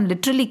not come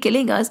literally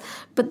killing us,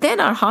 but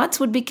then our hearts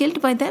would be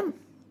killed by them.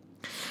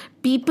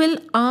 People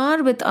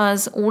are with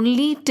us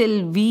only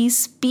till we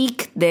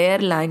speak their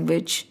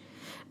language.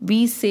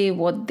 We say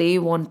what they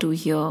want to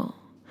hear.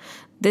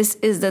 This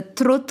is the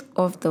truth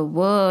of the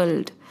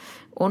world.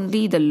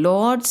 Only the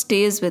Lord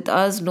stays with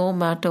us no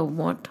matter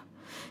what.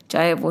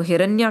 चाहे वो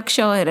हिरण्याक्ष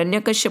हो,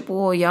 हिरण्यकश्यपु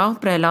हो या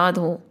प्रहलाद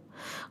हो.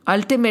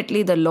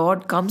 Ultimately, the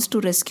Lord comes to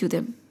rescue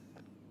them.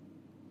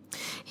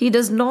 He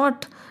does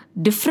not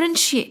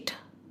differentiate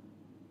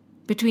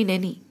between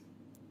any.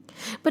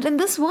 But in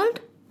this world,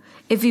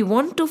 if we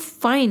want to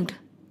find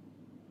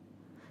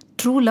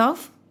true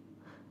love,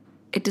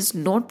 it is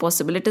not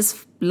possible. It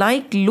is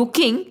like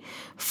looking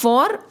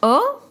for a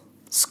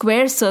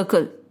square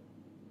circle.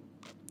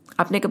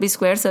 आपने कभी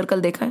square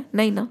circle देखा है?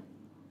 नहीं ना?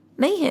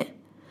 नहीं है.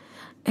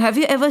 Have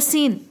you ever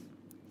seen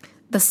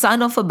the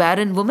son of a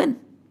barren woman?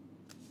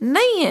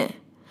 नहीं है.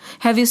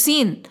 Have you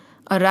seen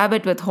a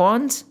rabbit with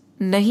horns?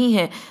 नहीं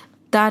है.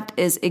 That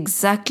is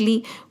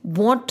exactly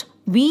what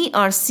we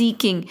are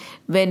seeking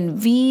when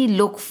we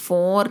look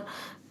for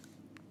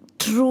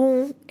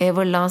true,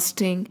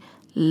 everlasting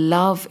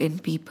love in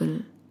people.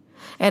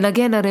 And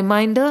again, a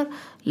reminder,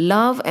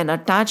 love and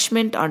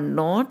attachment are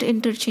not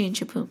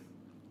interchangeable.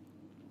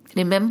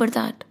 Remember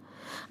that.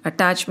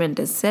 Attachment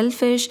is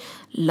selfish,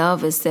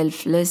 love is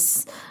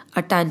selfless.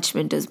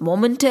 Attachment is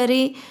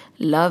momentary,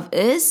 love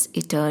is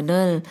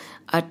eternal.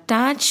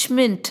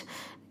 Attachment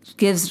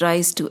gives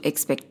rise to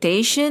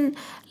expectation.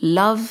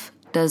 Love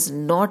does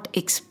not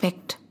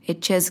expect.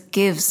 It just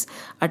gives.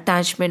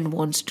 Attachment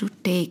wants to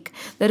take.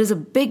 There is a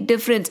big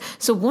difference.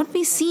 So what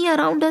we see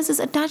around us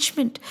is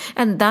attachment.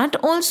 And that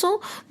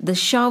also, the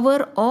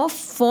shower of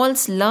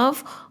false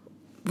love,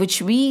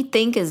 which we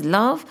think is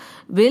love,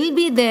 will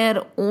be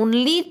there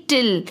only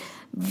till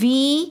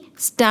we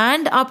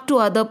stand up to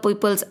other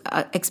people's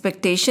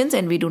expectations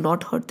and we do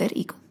not hurt their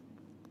ego.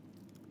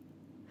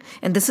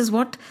 And this is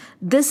what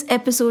this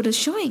episode is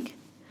showing.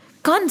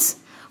 Kans,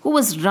 who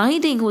was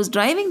driving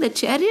the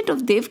chariot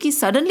of Devaki,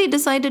 suddenly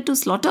decided to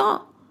slaughter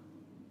her.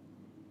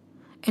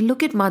 And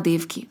look at Ma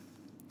Devaki.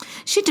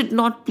 She did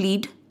not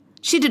plead.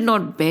 She did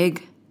not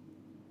beg.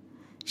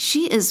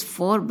 She is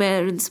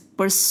forbearance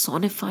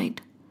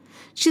personified.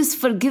 She is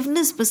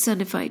forgiveness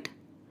personified.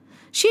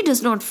 She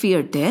does not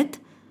fear death.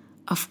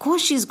 Of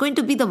course, she is going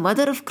to be the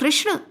mother of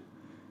Krishna.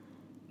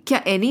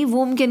 Kya any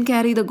womb can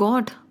carry the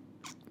God?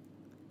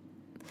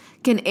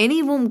 Can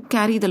any womb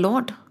carry the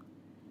Lord?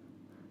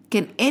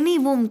 Can any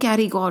womb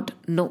carry God?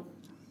 No.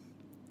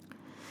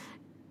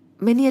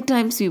 Many a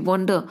times we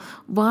wonder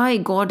why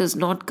God is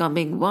not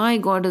coming, why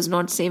God is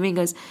not saving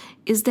us.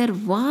 Is there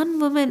one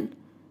woman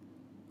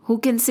who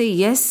can say,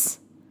 yes,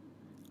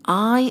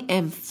 I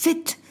am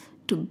fit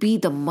to be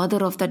the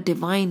mother of the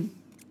divine.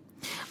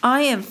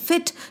 I am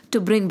fit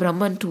to bring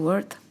Brahman to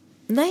earth.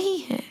 नहीं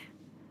है.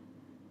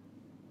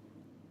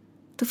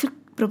 तो फिर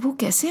प्रभु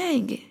कैसे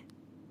आएंगे?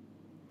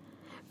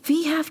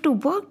 We have to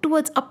work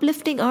towards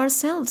uplifting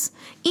ourselves,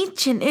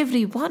 each and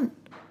every one.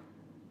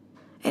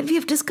 And we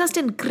have discussed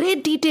in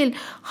great detail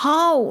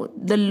how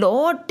the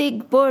Lord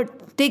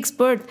takes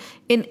birth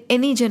in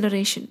any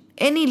generation,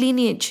 any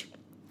lineage.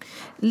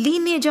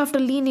 Lineage after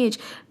lineage,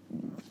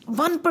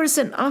 one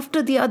person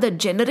after the other,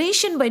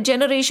 generation by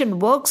generation,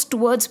 works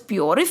towards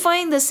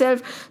purifying the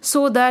self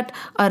so that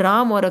a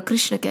Ram or a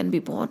Krishna can be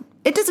born.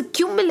 It is a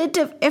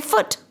cumulative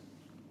effort.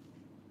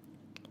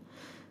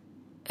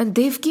 And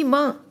Devaki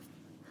Ma,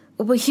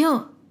 over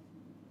here,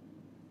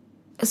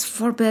 is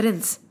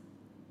forbearance,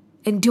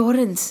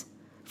 endurance,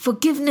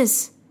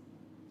 forgiveness,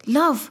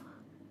 love,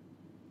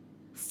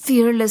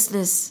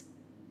 fearlessness.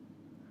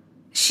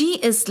 She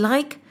is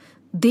like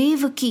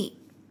Devaki.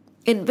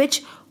 in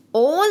which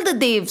all the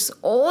devs,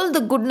 all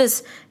the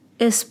goodness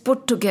is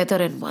put together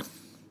in one.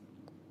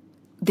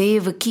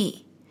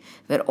 Devaki,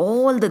 where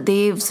all the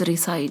devs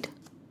reside.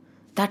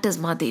 That is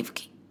Ma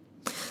Devaki.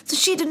 So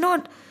she did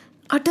not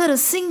utter a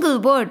single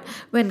word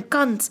when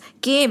Kans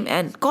came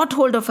and caught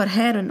hold of her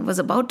hair and was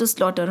about to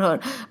slaughter her.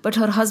 But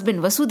her husband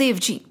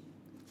Vasudevji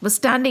was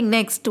standing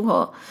next to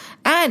her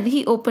and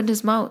he opened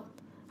his mouth.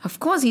 Of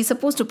course, he's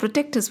supposed to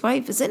protect his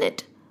wife, isn't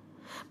it?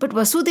 But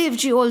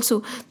Vasudevji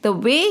also, the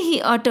way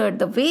he uttered,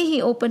 the way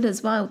he opened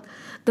his mouth,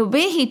 the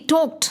way he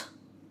talked,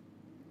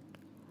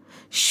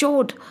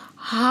 showed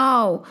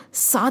how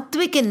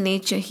sattvic in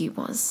nature he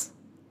was.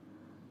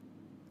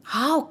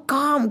 How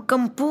calm,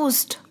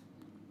 composed.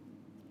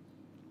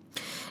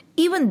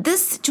 Even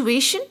this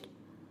situation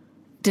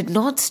did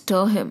not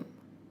stir him.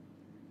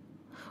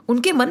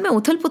 उनके मन में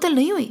उथल पुथल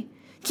नहीं हुई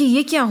कि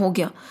ये क्या हो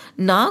गया.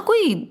 ना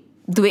कोई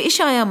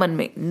द्वेष आया मन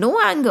में. No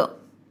anger.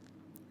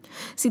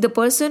 See, the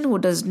person who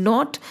does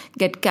not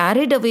get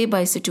carried away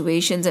by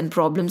situations and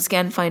problems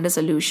can find a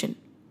solution.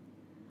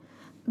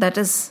 That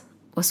is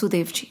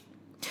Vasudevji.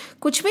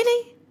 कुछ भी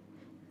नहीं.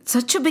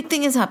 Such a big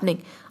thing is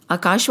happening.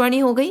 Akashvani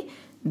हो गई.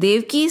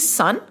 Devki's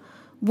son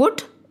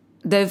would,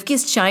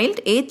 Devki's child,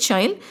 eighth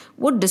child,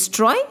 would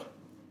destroy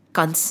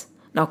Kans.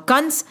 Now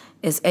Kans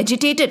is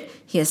agitated.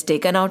 He has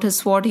taken out his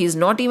sword. He does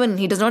not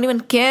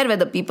even care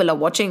whether people are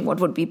watching.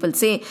 What would people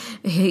say?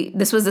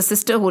 This was the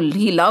sister who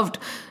he loved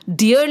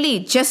dearly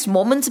just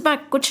moments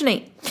back. Kuch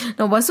nahi.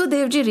 Now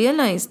Vasudevji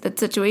realized that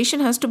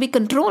situation has to be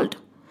controlled.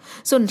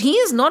 So he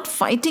is not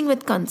fighting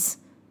with Kans.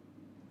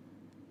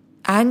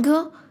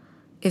 Anger,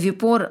 if you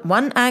pour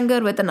one anger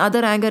with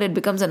another anger, it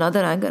becomes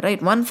another anger,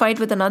 right? One fight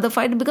with another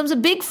fight, it becomes a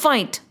big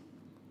fight.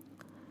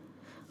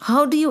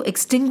 How do you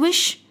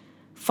extinguish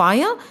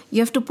fire?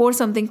 You have to pour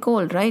something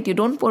cold, right? You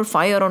don't pour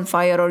fire on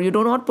fire, or you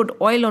do not put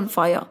oil on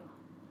fire.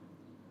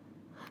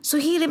 So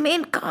he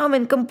remained calm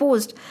and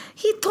composed.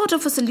 He thought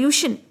of a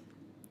solution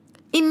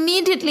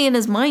immediately in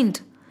his mind.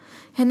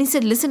 And he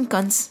said, listen,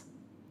 Kans,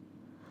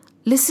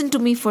 listen to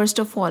me first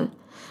of all.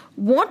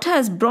 What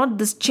has brought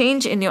this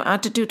change in your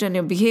attitude and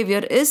your behavior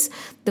is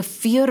the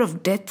fear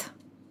of death,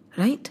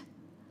 right?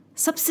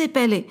 Sabse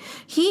pehle,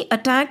 he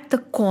attacked the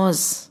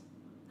cause,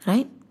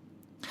 right?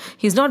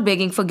 He's not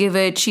begging, forgive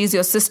it, she's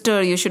your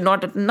sister, you should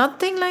not,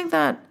 nothing like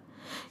that.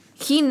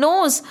 He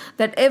knows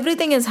that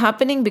everything is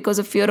happening because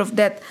of fear of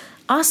death.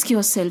 Ask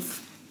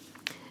yourself,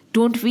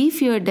 don't we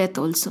fear death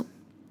also?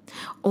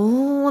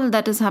 All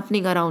that is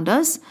happening around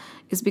us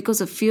is because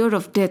of fear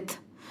of death.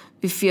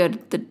 We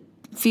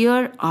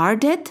fear our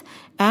death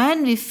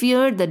and we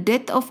fear the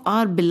death of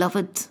our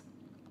beloved.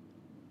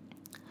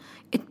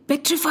 It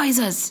petrifies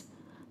us,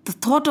 the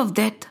thought of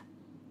death.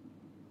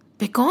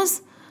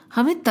 Because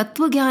हमें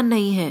तत्व ज्ञान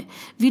नहीं है.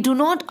 We do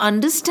not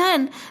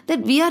understand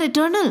that we are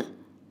eternal.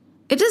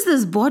 It is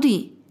this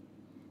body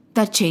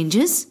that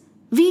changes.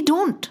 We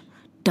don't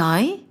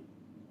die.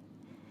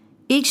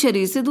 एक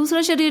शरीर से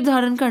दूसरा शरीर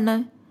धारण करना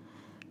है.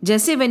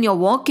 जैसे when you're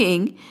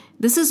walking,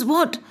 this is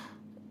what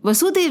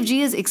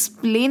Vasudevji is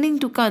explaining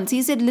to Kans.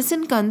 He said,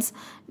 listen, Kans,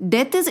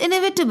 death is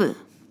inevitable.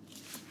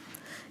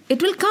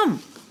 It will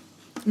come.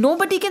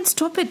 Nobody can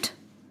stop it.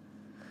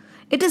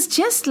 It is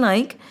just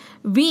like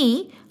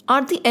we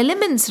are the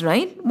elements,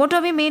 right? What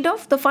are we made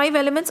of? The 5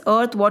 elements: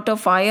 earth, water,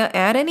 fire,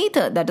 air and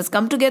ether. That has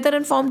come together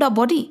and formed our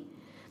body.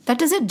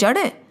 That is it. Jad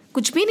hai.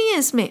 Kuch bhi nahi hai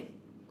isme.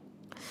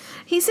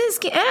 He says,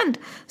 and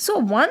so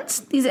once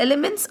these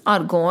elements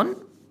are gone,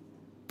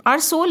 our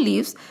soul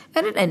leaves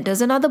and it enters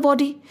another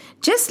body.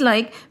 Just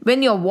like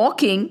when you're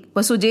walking,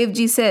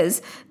 Vasudevji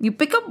says, you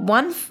pick up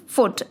one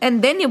foot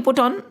and then you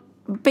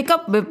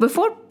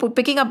before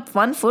picking up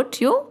one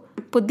foot, you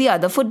put the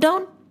other foot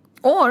down.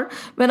 Or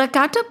when a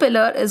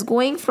caterpillar is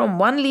going from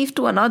one leaf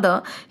to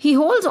another, he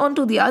holds on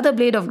to the other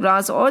blade of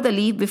grass or the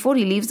leaf before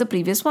he leaves the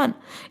previous one.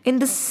 In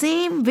the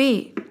same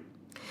way,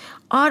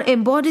 our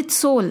embodied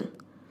soul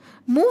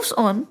moves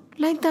on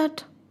like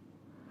that.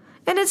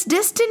 And it's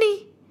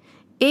destiny.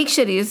 एक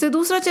शरीर से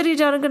दूसरा शरीर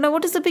धारण करना.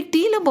 What is the big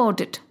deal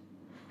about it?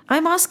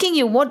 I'm asking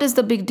you, what is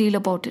the big deal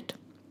about it?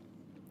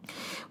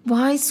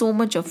 Why so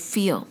much of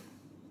fear?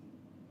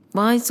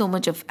 Why so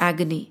much of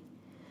agony?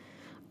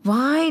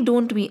 Why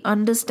don't we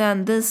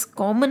understand this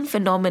common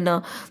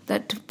phenomena,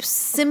 that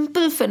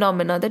simple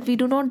phenomena that we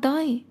do not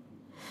die?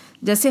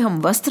 जैसे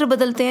हम वस्त्र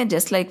बदलते हैं,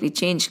 just like we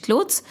change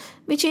clothes,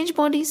 we change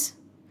bodies.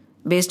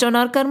 Based on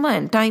our karma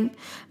and time.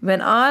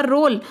 When our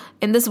role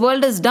in this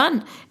world is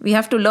done, we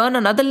have to learn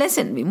another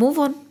lesson. We move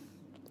on.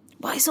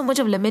 Why so much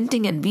of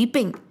lamenting and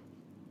weeping?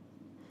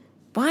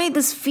 Why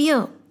this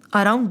fear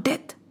around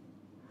death?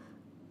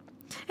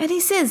 And he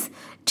says,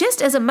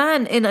 just as a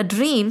man in a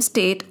dream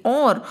state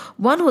or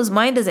one whose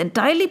mind is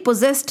entirely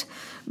possessed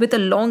with a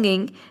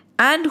longing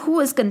and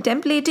who is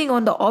contemplating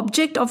on the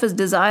object of his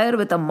desire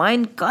with a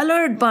mind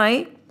colored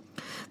by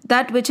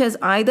that which has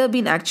either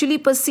been actually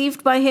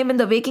perceived by him in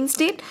the waking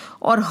state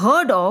or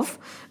heard of,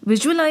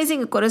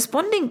 visualizing a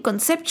corresponding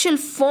conceptual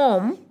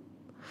form,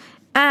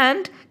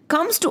 and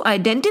comes to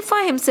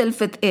identify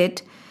himself with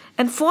it,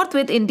 and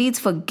forthwith indeed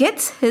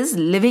forgets his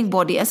living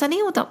body. ऐसा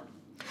नहीं होता.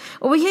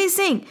 Over here he's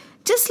saying,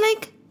 just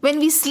like when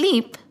we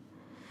sleep,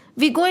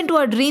 we go into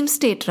our dream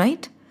state,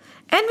 right?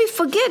 And we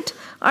forget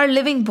our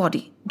living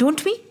body,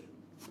 don't we?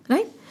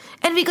 Right?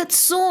 And we get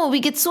so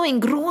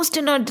engrossed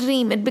in our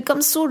dream, it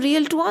becomes so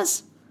real to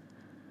us.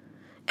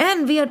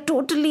 And we are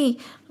totally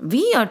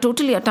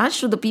attached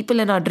to the people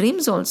in our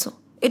dreams also.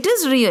 It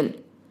is real.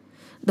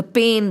 The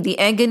pain, the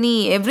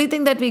agony,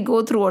 everything that we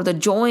go through, or the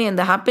joy and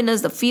the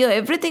happiness, the fear,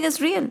 everything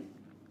is real.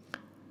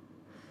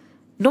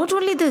 Not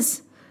only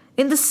this,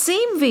 in the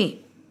same way,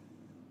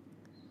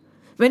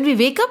 when we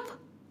wake up,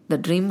 the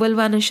dream well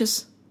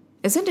vanishes,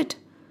 isn't it?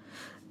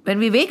 When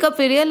we wake up,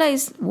 we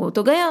realize, wo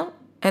to gaya.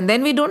 And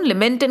then we don't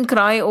lament and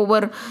cry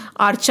over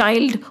our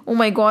child. Oh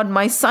my God,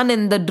 my son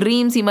in the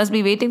dreams, he must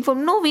be waiting for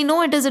him. No, we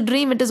know it is a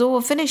dream, it is over,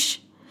 finish.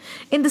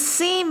 In the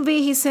same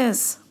way, he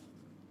says,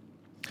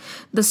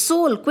 the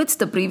soul quits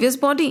the previous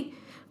body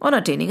on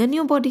attaining a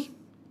new body.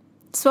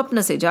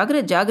 स्वप्न से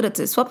जागृत, जागृत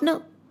से स्वप्न.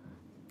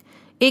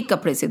 एक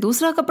कपड़े से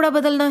दूसरा कपड़ा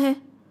बदलना है,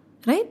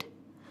 right?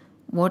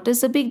 What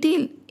is the big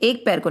deal?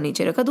 एक पैर को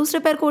नीचे रखा, दूसरे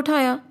पैर को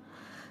उठाया.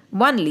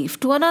 One leaf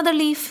to another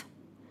leaf.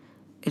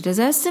 It is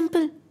as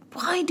simple.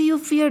 Why do you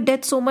fear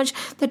death so much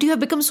that you have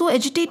become so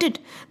agitated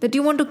that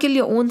you want to kill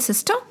your own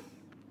sister?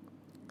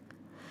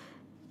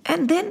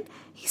 And then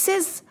he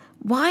says,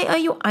 why are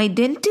you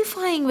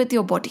identifying with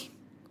your body?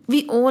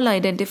 We all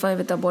identify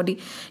with our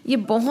body. ये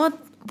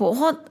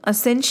बहुत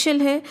essential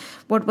है.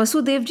 What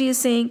Vasudev ji is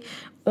saying,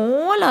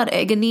 all our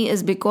agony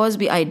is because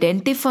we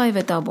identify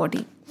with our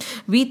body.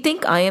 We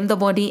think I am the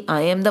body,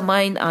 I am the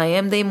mind, I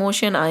am the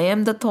emotion, I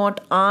am the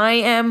thought, I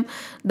am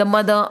the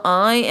mother,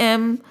 I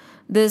am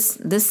this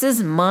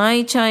is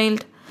my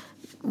child.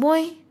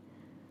 Boy,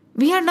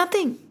 we are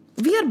nothing.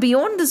 We are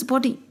beyond this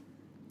body.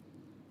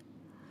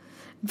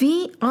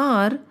 We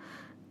are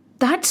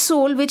that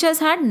soul which has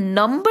had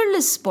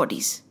numberless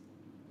bodies.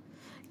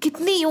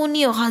 कितनी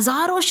योनियों,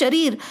 हजारों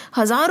शरीर,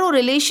 हजारों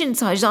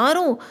relations,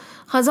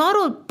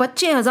 हजारों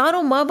बच्चे,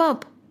 हजारों माँ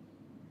बाप.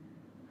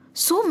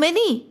 So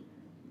many.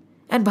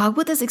 And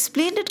Bhagavad has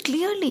explained it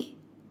clearly.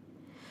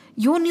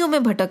 योनियों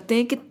में भटकते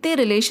हैं, कितने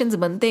रिलेशंस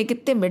बनते हैं,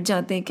 कितने मिट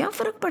जाते हैं, क्या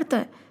फर्क पड़ता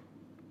है?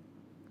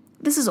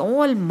 This is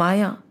all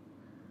Maya.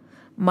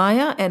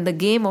 Maya and the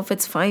game of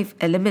its 5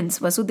 elements.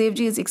 Vasudev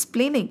ji is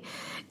explaining.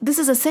 This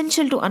is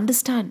essential to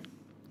understand.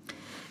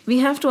 We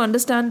have to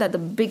understand that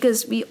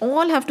we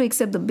all have to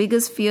accept the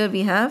biggest fear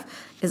we have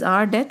is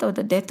our death or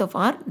the death of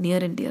our near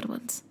and dear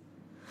ones.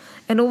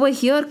 And over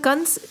here,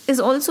 Kans is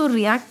also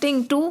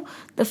reacting to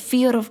the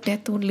fear of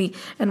death only.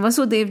 And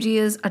Vasudev ji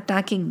is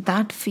attacking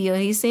that fear.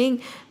 He's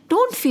saying,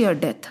 don't fear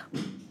death.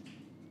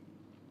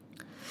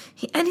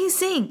 And he's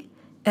saying,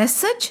 as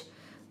such,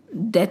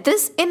 death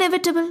is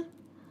inevitable.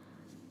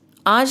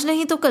 आज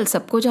नहीं तो कल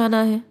सबको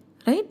जाना है,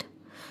 right?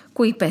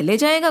 कोई पहले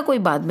जाएगा, कोई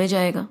बाद में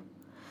जाएगा.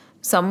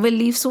 Some will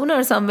leave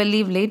sooner, some will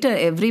leave later.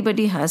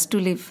 Everybody has to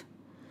live.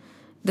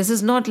 This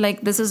is not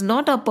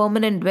a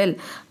permanent dwell.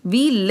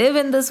 We live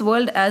in this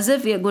world as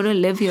if we are going to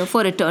live here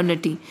for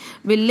eternity.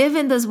 We live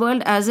in this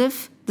world as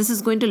if this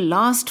is going to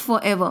last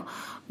forever.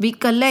 We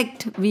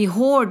collect, we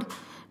hoard,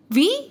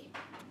 we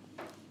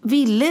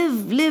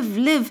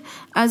live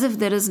as if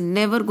there is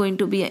never going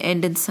to be an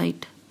end in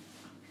sight.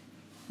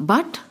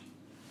 But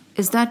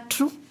is that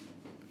true?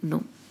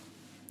 No.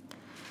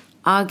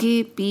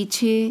 आगे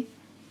पीछे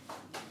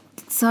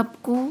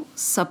सबको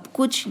सब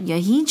कुछ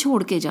यहीं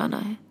छोड़ के जाना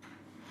है.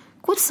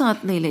 कुछ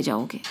साथ नहीं ले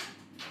जाओगे.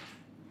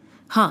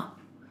 हाँ,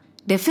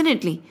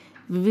 definitely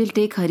we will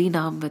take Hari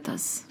नाम विद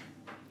अस.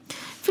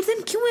 फिर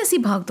दिन क्यों ऐसी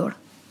भाग दौड़?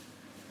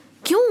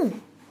 क्यों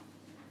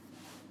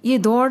ये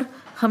दौड़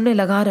हमने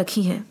लगा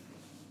रखी है?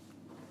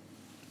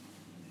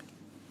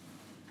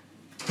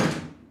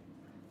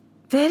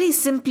 Very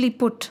simply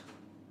put,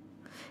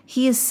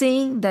 he is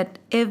saying that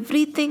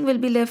everything will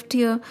be left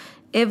here.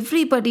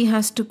 Everybody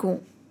has to go.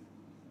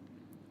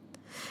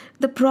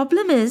 The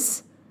problem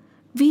is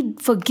we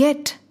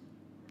forget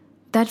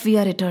that we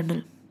are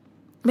eternal.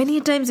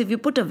 Many times if you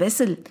put a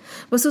vessel,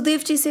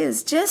 Vasudev ji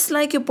says, just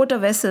like you put a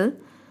vessel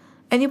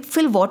and you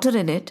fill water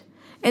in it,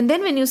 and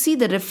then when you see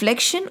the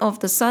reflection of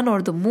the sun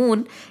or the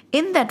moon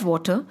in that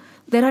water,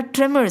 there are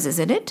tremors,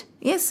 isn't it?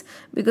 Yes,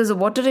 because the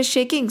water is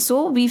shaking.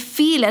 So we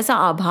feel, ऐसा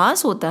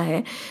आभास होता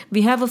है,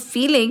 we have a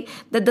feeling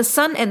that the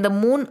sun and the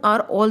moon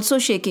are also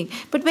shaking.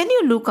 But when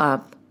you look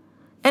up,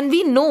 and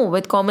we know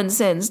with common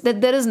sense that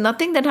there is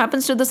nothing that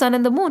happens to the sun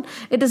and the moon.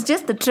 It is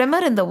just the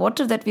tremor in the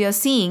water that we are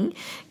seeing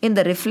in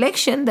the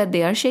reflection that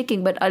they are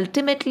shaking. But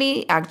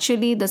ultimately,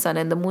 actually, the sun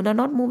and the moon are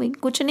not moving.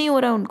 कुछ नहीं हो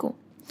रहा उनको.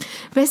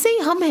 वैसे ही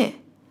हम हैं.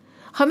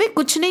 हमें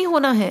कुछ नहीं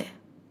होना है.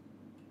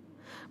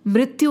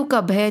 मृत्यु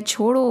का भय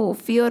छोड़ो.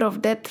 Fear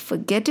of death,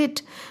 forget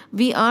it.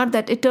 We are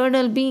that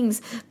eternal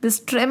beings. This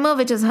tremor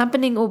which is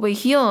happening over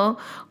here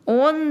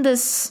on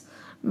this,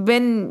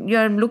 when you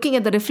are looking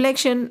at the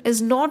reflection,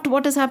 is not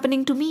what is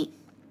happening to me.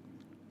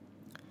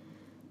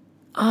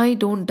 I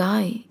don't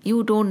die.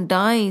 You don't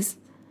die.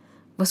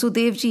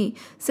 Vasudev ji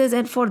says,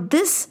 and for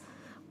this,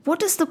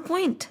 what is the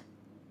point?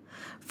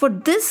 For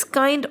this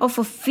kind of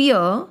a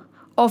fear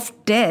of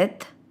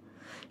death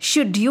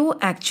Should you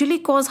actually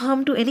cause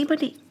harm to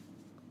anybody?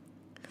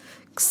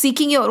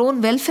 Seeking your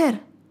own welfare.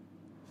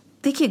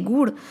 देखिए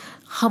गुड़,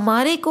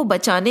 हमारे को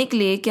बचाने के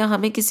लिए क्या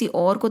हमें किसी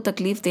और को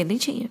तकलीफ देनी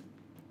चाहिए?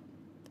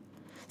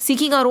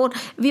 Seeking our own,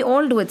 we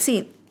all do it.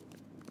 See,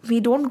 we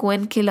don't go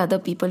and kill other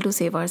people to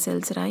save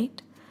ourselves,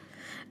 right?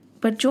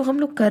 But जो हम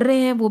लोग कर रहे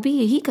हैं वो भी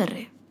यही कर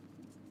रहे हैं.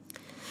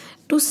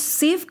 To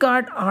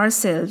safeguard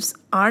ourselves,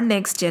 our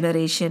next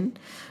generation,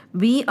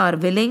 we are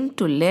willing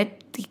to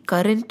let the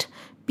current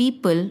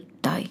people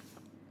die.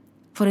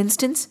 For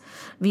instance,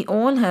 we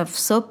all have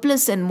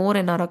surplus and more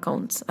in our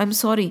accounts. I'm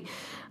sorry.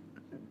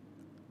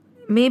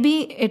 Maybe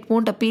it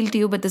won't appeal to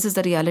you, but this is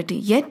the reality.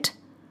 Yet,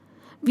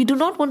 we do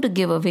not want to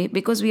give away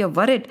because we are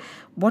worried.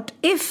 What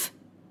if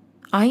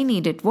I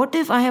need it? What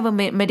if I have a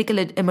medical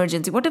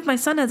emergency? What if my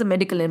son has a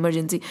medical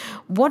emergency?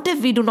 What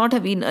if we do not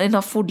have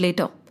enough food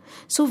later?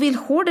 So we'll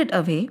hoard it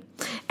away,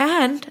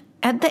 and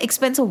at the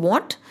expense of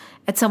what?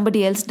 At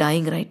somebody else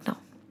dying right now.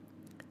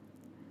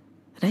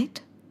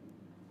 Right?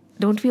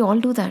 Don't we all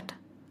do that?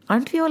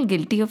 Aren't we all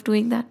guilty of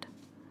doing that?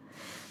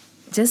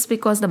 Just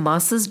because the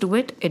masses do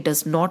it, it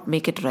does not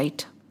make it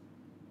right.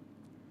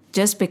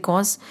 Just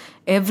because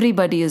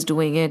everybody is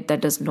doing it,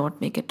 that does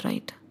not make it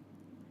right.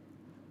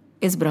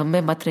 इस भ्रम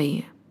में मत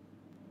रहिए.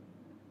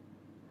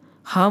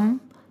 हम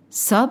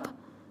सब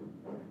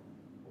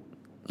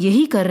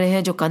यही कर रहे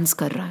हैं जो कंस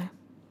कर रहा है.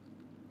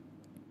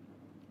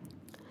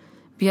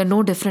 We are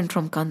no different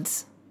from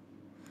Kans.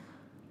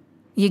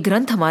 ये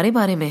ग्रंथ हमारे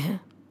बारे में है.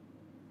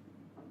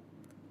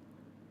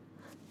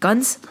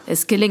 Kans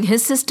is killing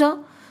his sister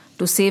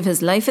to save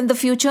his life in the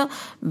future.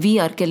 We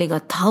are killing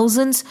our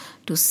thousands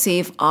to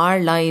save our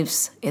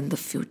lives in the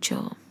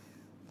future.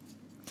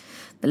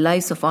 The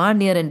lives of our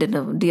near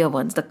and dear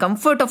ones, the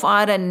comfort of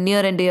our near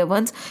and dear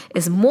ones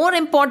is more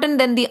important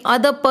than the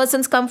other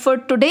person's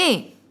comfort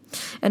today.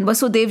 And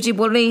Vasudev जी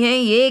बोल रही हैं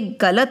ये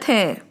गलत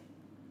है.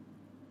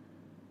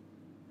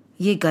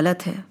 ये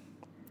गलत है.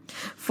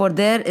 For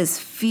there is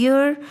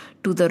fear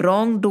to the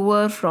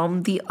wrongdoer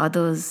from the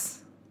others.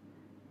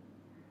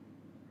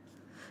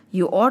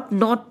 You ought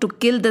not to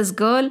kill this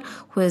girl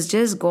who has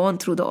just gone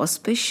through the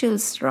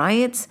auspicious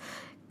riots,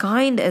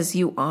 kind as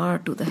you are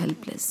to the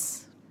helpless.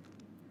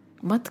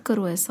 मत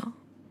करो ऐसा.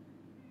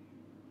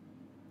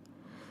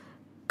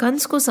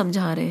 कंस को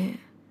समझा रहे हैं,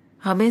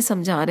 हमें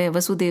समझा रहे हैं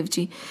वसुदेव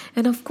जी.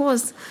 And of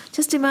course,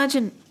 just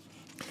imagine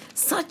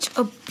such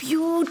a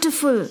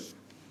beautiful,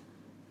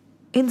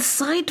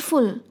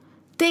 insightful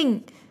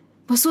thing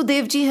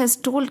Vasudev ji has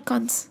told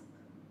Kans.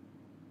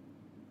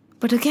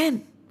 But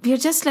again, we are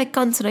just like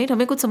Kans, right?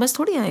 हमें कुछ समझ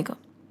थोड़ी आएगा.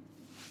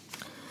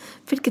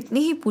 फिर कितनी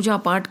ही पूजा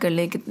पाठ कर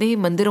ले, कितने ही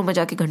मंदिरों में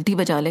जाके घंटी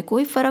बजा ले,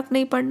 कोई फर्क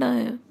नहीं पड़ना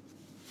है.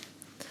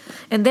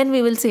 And then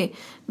we will say,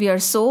 we are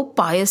so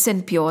pious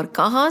and pure.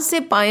 कहाँ से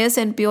pious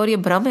and pure? ये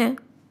भ्रम है.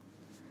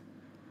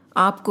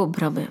 आपको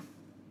भ्रम है,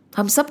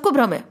 हम सबको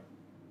भ्रम है.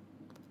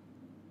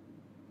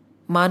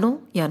 मानो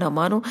या ना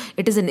मानो,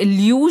 it is an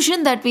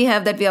illusion that we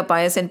have that we are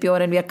pious and pure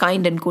and we are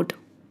kind and good.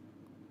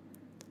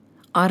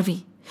 Are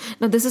we?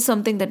 Now this is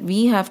something that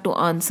we have to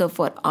answer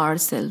for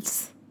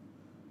ourselves.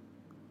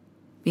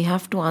 We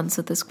have to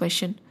answer this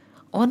question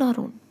on our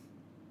own.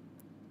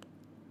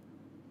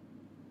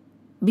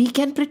 We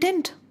can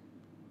pretend.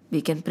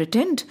 We can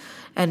pretend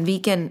and we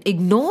can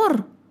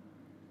ignore.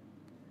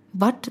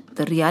 But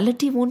the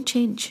reality won't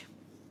change.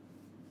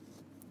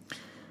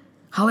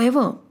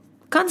 However,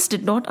 Kans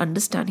did not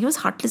understand. He was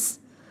heartless.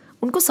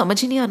 उनको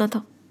समझ ही नहीं आना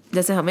था.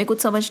 जैसे हमें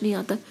कुछ समझ नहीं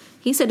आता.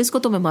 He said, इसको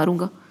तो मैं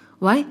मारूंगा.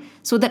 Why?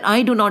 So that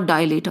I do not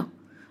die later.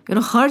 You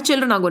know, her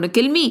children are going to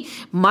kill me.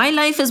 My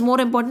life is more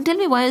important. Tell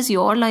me, why is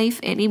your life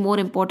any more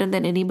important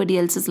than anybody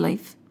else's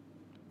life?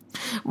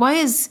 Why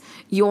is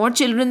your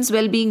children's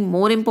well-being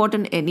more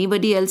important than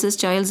anybody else's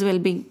child's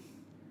well-being?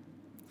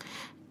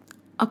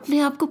 अपने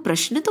आप को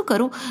प्रश्न तो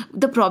करो.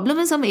 The problem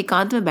is हम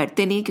एकांत में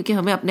बैठते नहीं क्योंकि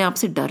हमें अपने आप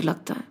से डर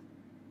लगता है.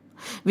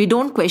 We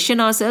don't question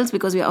ourselves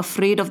because we are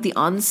afraid of the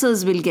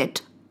answers we'll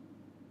get.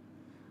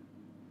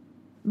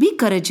 Be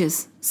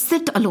courageous.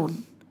 Sit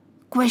alone.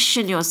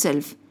 Question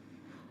yourself.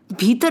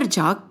 भीतर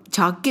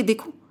झाग के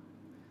देखो.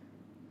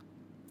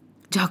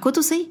 झाको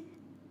तो सही.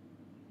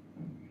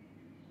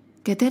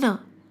 कहते हैं ना,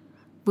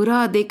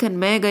 बुरा देखन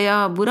मैं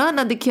गया, बुरा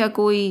न दिखया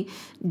कोई,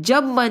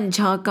 जब मन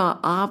झांका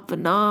आप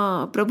ना,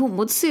 प्रभु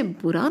मुझसे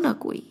बुरा ना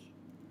कोई.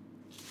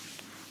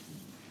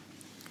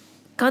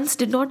 Kans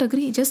did not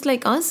agree. Just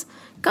like us,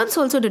 Kans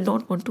also did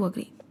not want to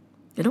agree.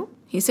 You know,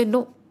 he said,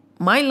 no,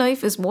 my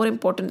life is more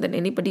important than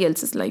anybody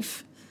else's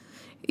life.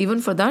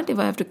 Even for that, if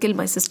I have to kill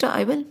my sister,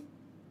 I will.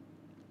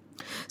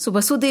 So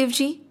Vasudev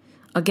ji,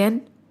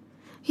 again,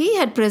 he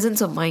had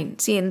presence of mind.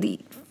 See,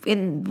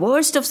 in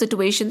worst of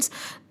situations,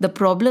 the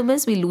problem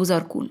is we lose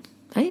our cool,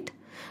 right?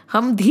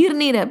 हम धीर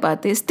नहीं रह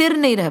पाते, स्थिर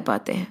नहीं रह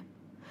पाते हैं.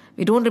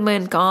 We don't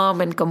remain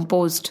calm and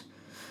composed.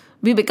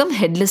 We become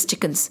headless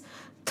chickens.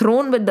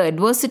 Thrown with the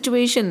adverse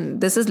situation,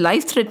 this is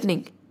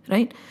life-threatening,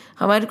 right?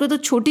 हमारे को तो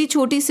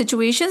छोटी-छोटी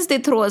situations, they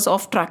throw us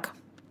off track.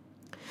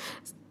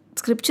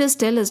 Scriptures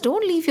tell us,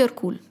 don't leave your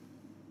cool.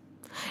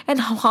 And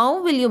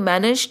how will you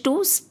manage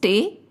to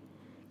stay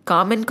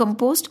calm and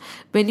composed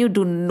when you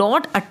do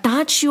not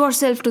attach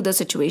yourself to the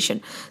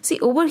situation. See,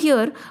 over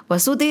here,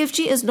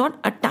 Vasudevji is not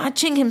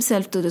attaching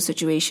himself to the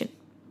situation.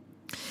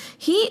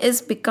 He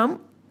is become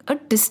a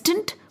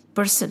distant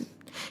person.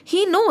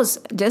 He knows,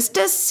 just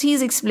as he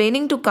is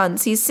explaining to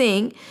Kans, he is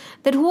saying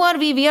that who are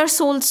we? We are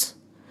souls.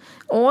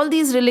 All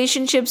these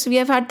relationships, we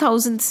have had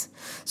thousands.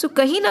 So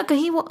कहीं ना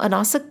कहीं वो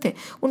अनासक्त है,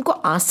 उनको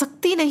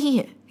आसक्ति नहीं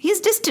है. He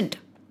is distant.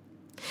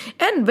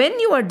 And when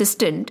you are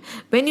distant,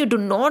 when you do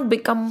not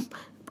become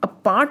a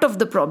part of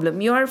the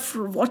problem, you are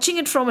watching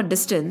it from a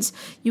distance,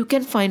 you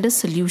can find a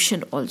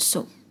solution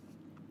also.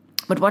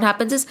 But what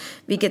happens is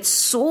we get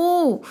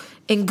so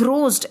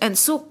engrossed and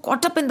so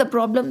caught up in the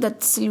problem that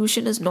the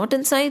solution is not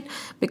inside,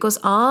 because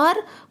our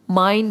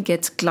mind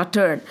gets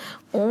cluttered.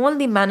 All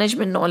the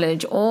management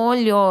knowledge,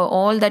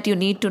 all that you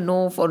need to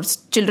know for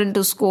children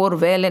to score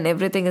well and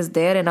everything is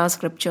there in our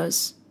scriptures.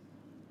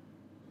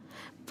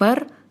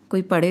 पर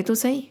कोई पढ़े तो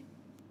सही,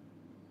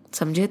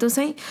 समझे तो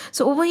सही.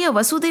 So over here,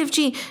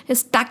 Vasudevji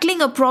is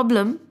tackling a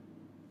problem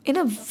in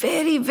a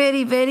very,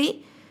 very, very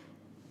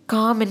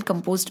calm and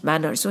composed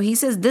manner. So he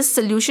says this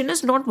solution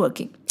is not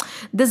working.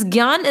 This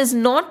gyan is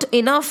not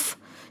enough.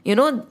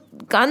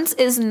 Kans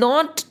is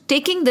not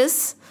taking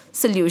this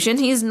solution.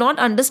 He is not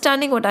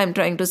understanding what I am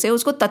trying to say.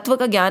 उसको तत्व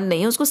का ज्ञान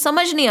नहीं है, उसको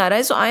समझ नहीं आ रहा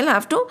है. So I'll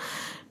have to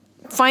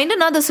find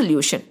another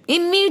solution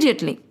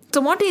immediately.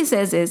 So what he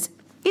says is,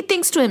 he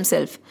thinks to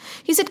himself.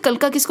 He said, कल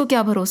का किसको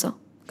क्या भरोसा?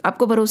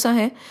 आपको भरोसा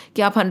है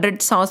कि आप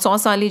 100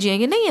 साल ही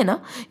जिएंगे? नहीं है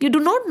ना. You do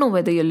not know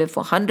whether you live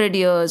for 100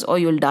 years or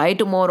you'll die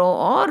tomorrow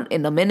or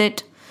in a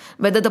minute.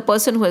 Whether the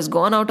person who has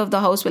gone out of the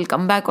house will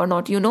come back or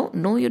not, you know?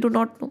 No, you do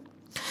not know.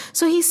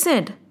 So he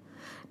said,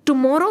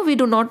 tomorrow we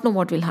do not know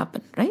what will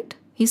happen, right?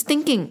 He's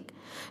thinking.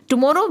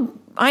 Tomorrow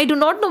I do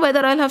not know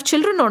whether I'll have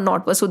children or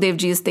not,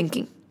 Vasudevji is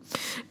thinking.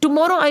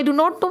 Tomorrow I do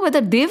not know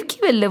whether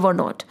Devki will live or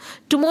not.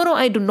 Tomorrow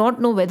I do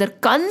not know whether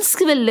Kans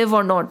will live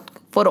or not.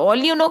 For all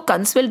you know,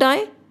 Kans will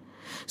die.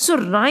 So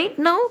right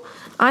now,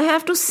 I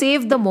have to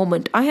save the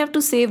moment. I have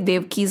to save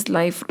Devki's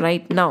life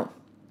right now.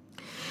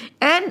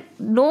 And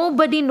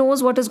nobody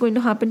knows what is going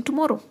to happen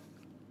tomorrow.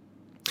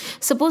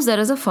 Suppose there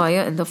is a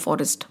fire in the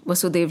forest,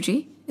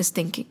 Vasudevji is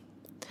thinking.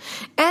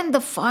 And the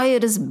fire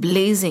is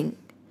blazing.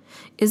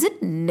 Is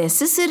it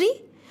necessary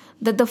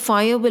that the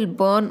fire will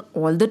burn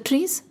all the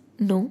trees?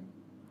 No.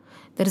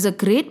 There is a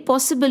great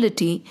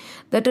possibility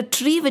that a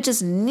tree which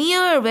is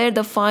near where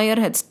the fire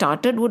had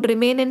started would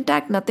remain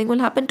intact. Nothing will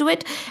happen to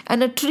it.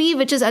 And a tree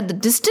which is at the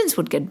distance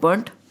would get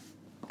burnt.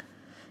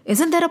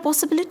 Isn't there a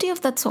possibility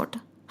of that sort?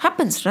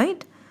 Happens,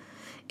 right?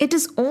 It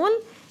is all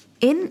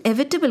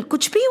inevitable.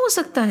 कुछ भी हो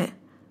सकता है.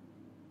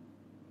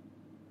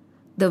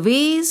 The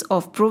ways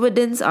of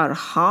providence are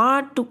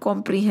hard to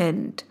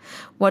comprehend.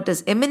 What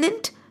is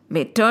imminent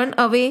may turn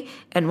away,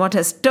 and what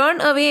has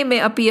turned away may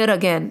appear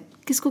again.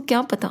 किसको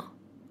क्या पता?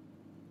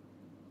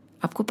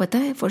 आपको पता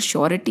है for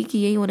surety कि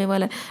यही होने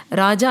वाला है.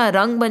 राजा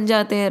रंग बन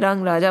जाते हैं,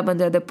 रंग राजा बन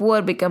जाते हैं.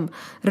 Poor become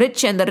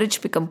rich and the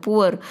rich become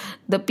poor.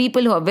 The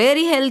people who are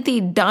very healthy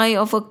die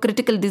of a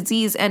critical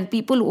disease, and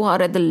people who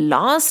are at the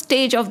last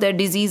stage of their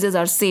diseases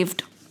are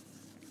saved.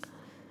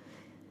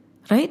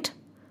 Right?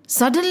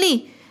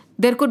 Suddenly,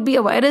 there could be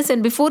a virus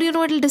and before you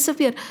know it will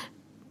disappear.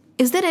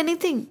 Is there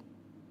anything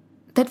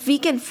that we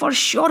can for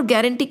sure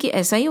guarantee कि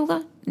ऐसा ही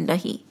होगा?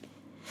 नहीं.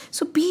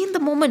 So be in the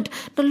moment.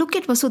 Now look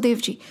at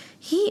Vasudevji.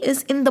 He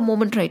is in the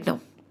moment right now.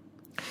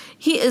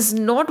 He is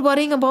not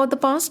worrying about the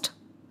past.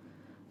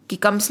 कि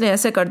comes ने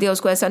ऐसे कर दिया,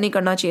 उसको ऐसा नहीं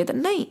करना चाहिए था.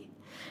 नहीं.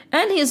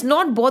 And he is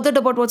not bothered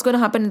about what's going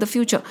to happen in the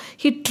future.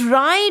 He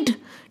tried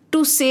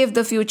to save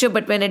the future,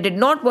 but when it did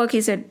not work,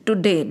 he said,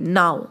 today,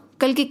 now.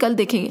 कल की कल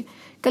देखेंगे.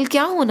 कल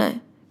क्या होना है?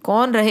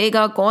 कौन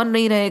रहेगा, कौन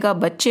नहीं रहेगा,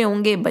 बच्चे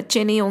होंगे,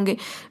 बच्चे नहीं होंगे.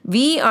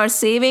 We are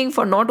saving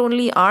for not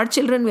only our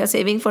children, we are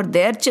saving for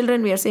their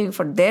children, we are saving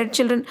for their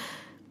children.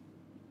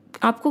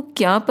 आपको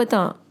क्या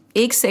पता,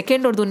 एक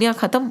सेकेंड और दुनिया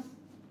खत्म.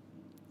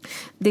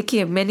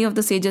 देखिए, many of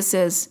the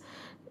sages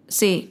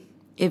say,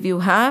 if you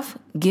have,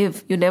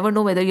 give. You never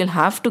know whether you'll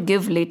have to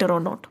give later or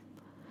not.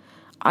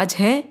 आज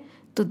है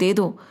तो दे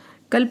दो.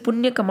 कल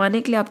पुण्य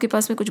कमाने के लिए आपके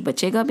पास में कुछ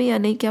बचेगा भी या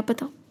नहीं, क्या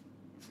पता.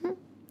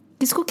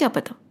 किसको क्या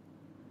पता.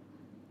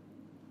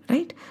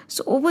 Right?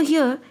 So over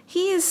here,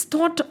 he is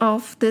thought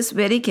of this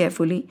very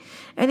carefully.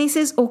 And he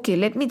says, okay,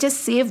 let me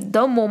just save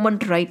the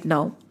moment right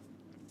now.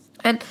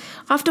 And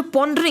after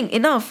pondering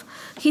enough,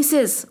 he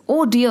says,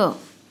 oh dear,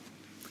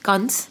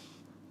 Kans,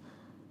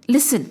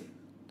 listen,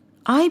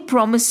 I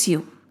promise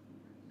you,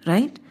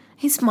 right?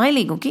 He's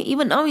smiling, okay?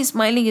 Even now he's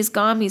smiling, he's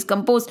calm, he's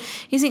composed.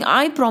 He's saying,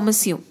 I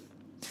promise you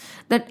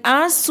that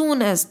as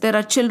soon as there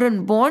are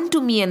children born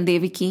to me and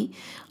Devaki,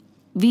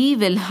 we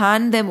will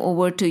hand them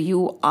over to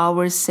you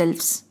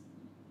ourselves.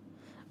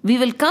 We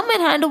will come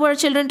and hand over our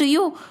children to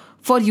you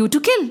for you to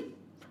kill.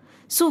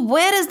 So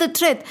where is the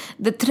threat?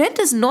 The threat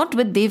is not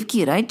with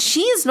Devaki, right?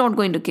 She is not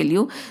going to kill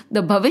you.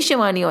 The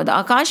Bhavishyavani or the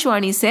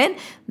Akashvani said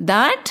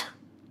that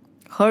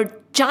her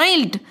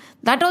child,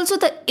 that also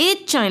the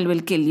 8th child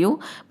will kill you.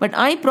 But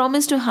I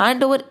promise to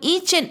hand over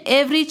each and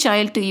every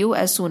child to you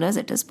as soon as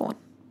it is born.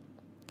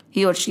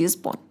 He or she is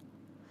born.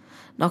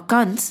 Now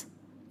Kans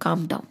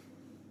calmed down.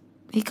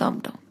 He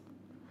calmed down.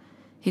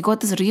 He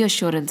got this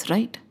reassurance,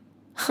 right?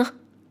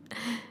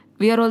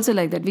 We are also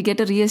like that. We get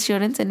a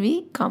reassurance and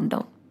we calm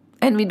down.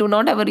 And we do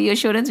not have a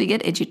reassurance, we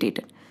get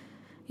agitated.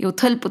 ये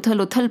उथल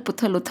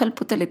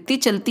पुथल इतनी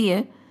चलती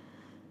है.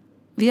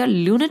 We are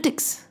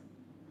lunatics.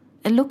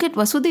 And look at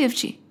Vasudev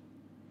ji.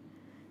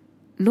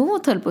 No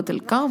uthal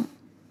puthal, calm.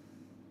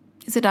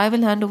 He said, I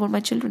will hand over my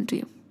children to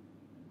you.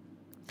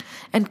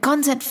 And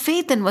Kans had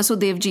faith in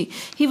Vasudev ji.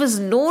 He was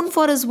known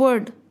for his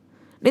word.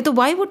 नहीं तो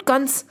why would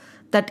Kans,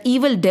 that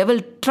evil devil,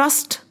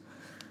 trust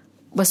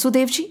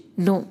Vasudev ji?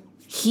 No.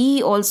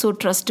 He also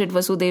trusted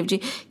Vasudev ji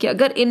कि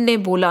अगर इनने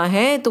बोला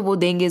है तो वो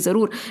देंगे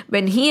जरूर.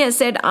 When he has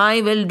said,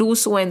 I will do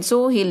so and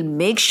so, he'll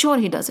make sure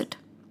he does it.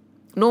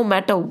 No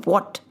matter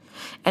what.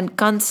 And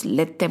Kans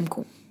let them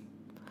go.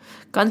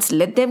 Kans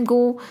let them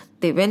go.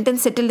 They went and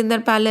settled in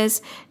their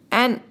palace.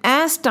 And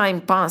as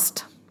time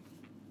passed,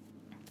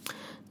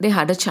 they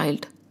had a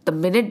child. The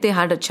minute they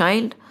had a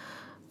child,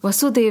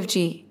 Vasudev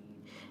ji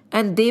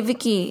and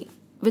Devaki,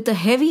 with a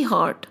heavy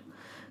heart,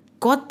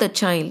 got the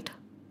child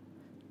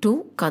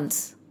to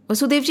Kans.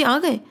 Vasudev ji aa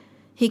gaye.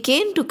 He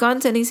came to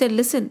Kans and he said,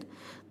 listen,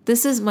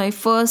 this is my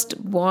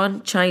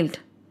firstborn child,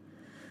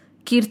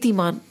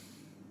 Kirtiman.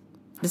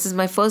 This is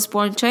my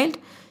firstborn child.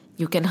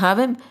 You can have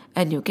him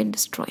and you can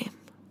destroy him.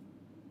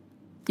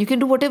 You can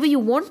do whatever you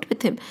want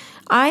with him.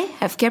 I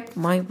have kept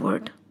my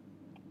word.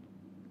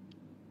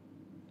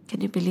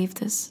 Can you believe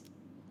this?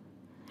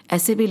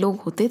 ऐसे भी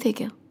लोग होते थे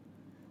क्या?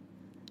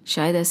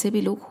 शायद ऐसे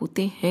भी लोग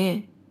होते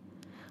हैं.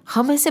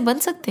 हम ऐसे बन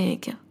सकते हैं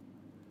क्या?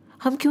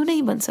 हम क्यों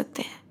नहीं बन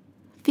सकते हैं?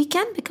 We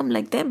can become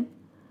like them.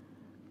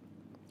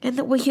 And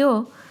over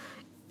here,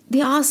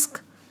 they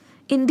ask,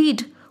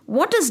 indeed,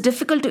 what is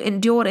difficult to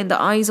endure in the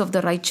eyes of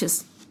the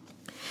righteous?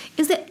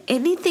 Is there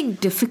anything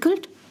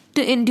difficult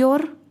to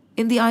endure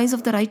in the eyes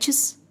of the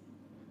righteous?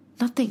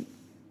 Nothing.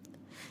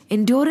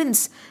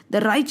 Endurance.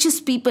 The righteous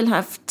people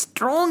have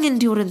strong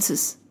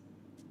endurances.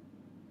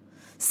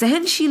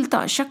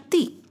 Sahanshilta,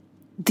 Shakti,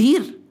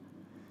 Dheer.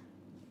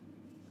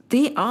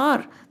 They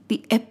are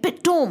the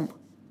epitome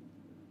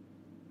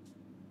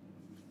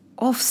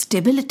of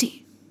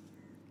stability.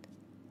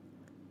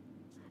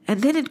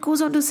 And then it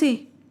goes on to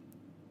say,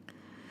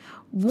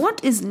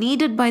 what is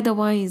needed by the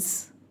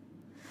wise?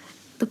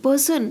 The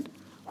person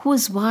who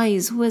is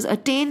wise, who has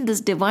attained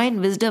this divine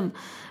wisdom,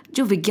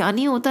 जो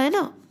विज्ञानी होता है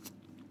ना,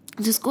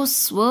 जिसको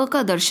स्व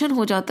का दर्शन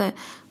हो जाता है,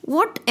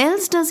 what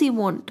else does he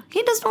want?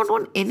 He does not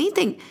want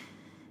anything.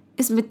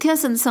 इस मिथ्या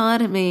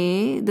संसार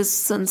में,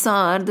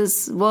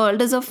 this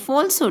world is a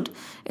falsehood.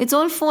 It's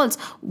all false.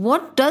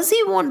 What does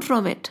he want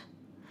from it?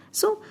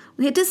 So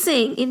it is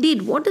saying,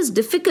 indeed, what is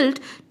difficult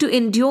to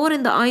endure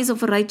in the eyes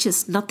of a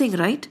righteous? Nothing,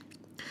 right?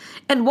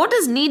 And what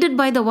is needed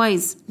by the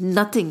wise?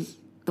 Nothing.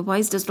 The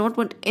wise does not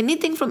want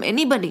anything from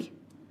anybody.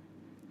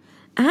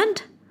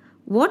 And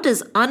what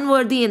is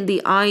unworthy in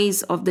the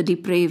eyes of the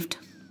depraved?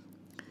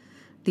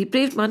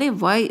 Depraved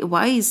means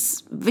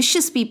wise,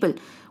 vicious people.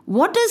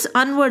 What is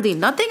unworthy?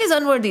 Nothing is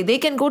unworthy. They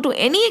can go to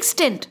any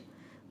extent.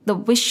 The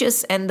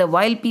vicious and the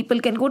vile people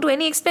can go to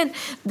any extent.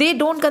 They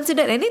don't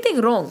consider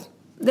anything wrong.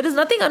 There is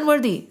nothing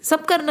unworthy.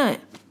 Sab karna hai.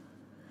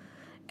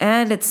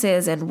 And it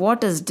says, and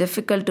what is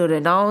difficult to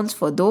renounce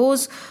for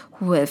those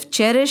who have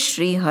cherished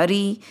Sri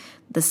Hari,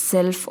 the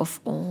self of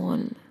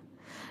all.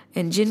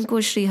 And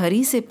jinko Sri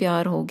Hari se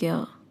pyar ho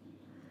gaya.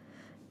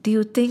 Do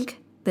you think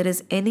there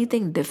is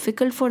anything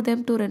difficult for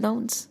them to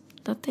renounce?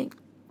 Nothing.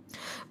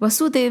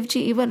 Vasudev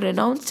ji even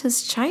renounced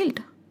his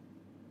child.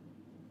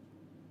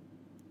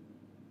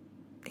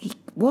 He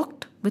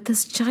walked with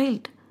his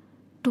child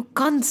to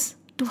Kans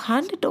to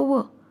hand it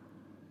over.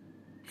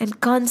 And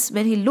Kans,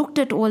 when he looked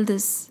at all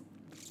this,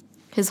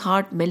 his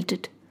heart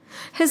melted.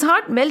 His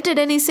heart melted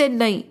and he said,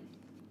 Nahi.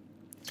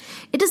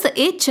 It is the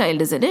 8th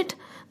child, isn't it?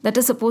 That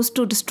is supposed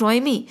to destroy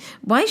me.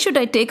 Why should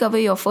I take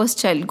away your first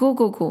child? Go,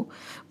 go, go.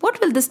 What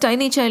will this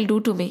tiny child do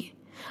to me?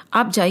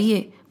 Aap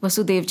jaiye,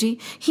 Vasudev ji.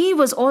 He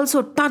was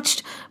also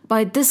touched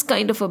by this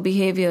kind of a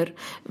behavior.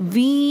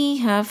 We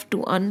have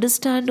to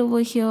understand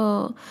over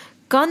here.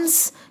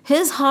 Kans,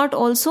 his heart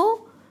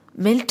also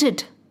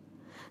melted.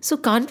 So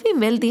can't we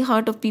melt the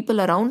heart of people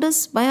around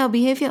us by our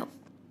behavior?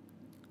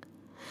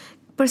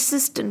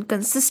 Persistent,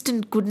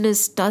 consistent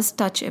goodness does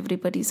touch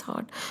everybody's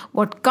heart.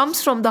 What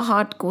comes from the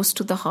heart goes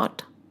to the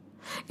heart.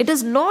 It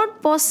is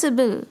not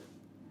possible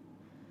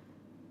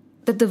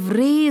that the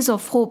rays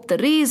of hope, the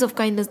rays of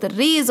kindness, the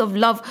rays of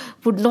love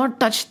would not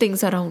touch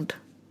things around.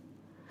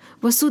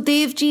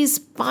 Vasudev ji's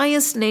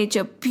pious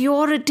nature,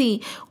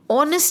 purity,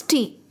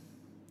 honesty.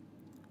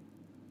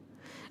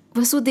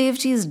 Vasudev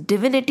ji's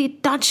divinity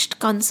touched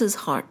Kansa's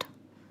heart.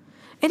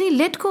 And he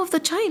let go of the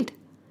child.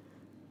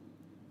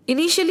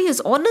 Initially,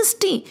 his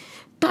honesty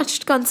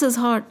touched Kansa's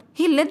heart.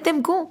 He let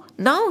them go.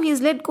 Now he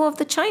has let go of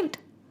the child.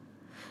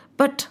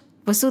 But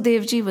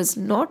Vasudev ji was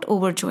not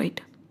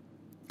overjoyed.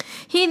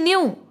 He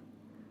knew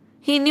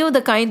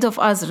the kinds of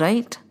us,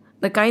 right?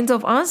 The kinds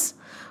of us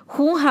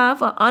who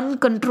have an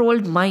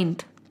uncontrolled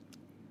mind.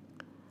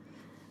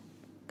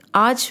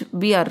 Aaj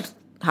we are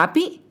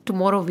happy,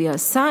 tomorrow we are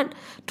sad,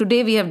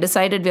 today we have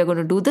decided we are going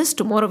to do this,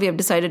 tomorrow we have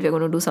decided we are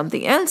going to do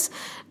something else.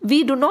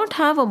 We do not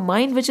have a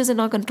mind which is in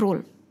our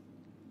control.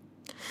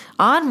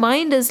 Our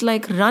mind is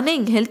like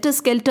running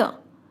helter-skelter.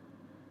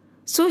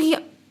 So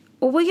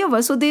over here,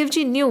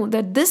 Vasudevji knew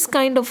that this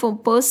kind of a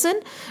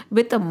person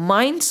with a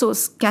mind so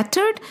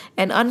scattered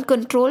and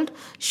uncontrolled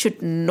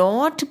should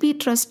not be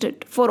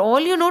trusted. For all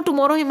you know,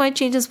 tomorrow he might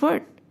change his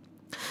word.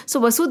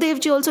 So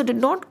Vasudevji also did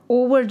not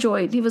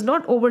overjoyed. He was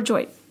not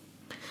overjoyed.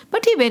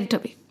 But he went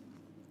away.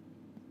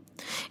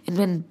 And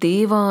when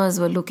Devas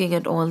were looking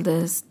at all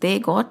this, they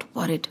got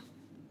worried.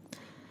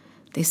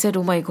 They said,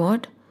 oh my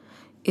God,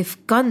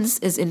 if Kans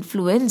is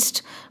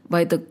influenced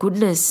by the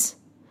goodness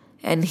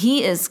and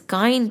he is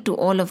kind to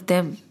all of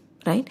them,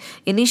 right?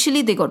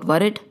 Initially they got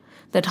worried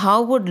that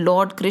how would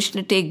Lord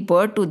Krishna take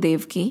birth to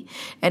Devaki,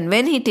 and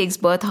when he takes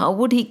birth, how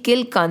would he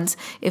kill Kans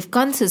if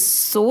Kans is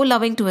so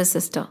loving to his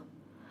sister?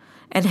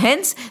 And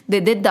hence they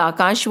did the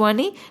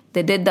Akashvani,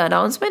 they did the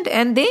announcement,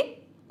 and they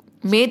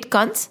made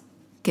Kans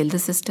kill the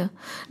sister.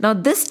 Now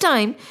this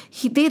time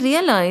they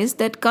realized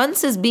that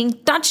Kans is being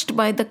touched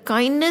by the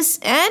kindness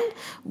and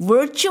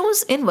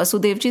virtues in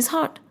Vasudevji's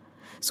heart.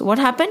 So what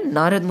happened?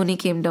 Narad Muni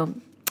came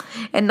down.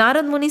 And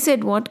Narad Muni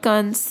said, what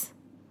Kans?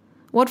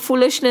 What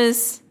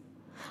foolishness?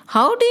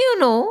 How do you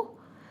know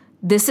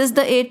this is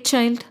the eighth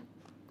child?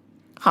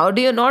 How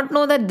do you not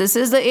know that this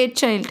is the eighth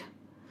child?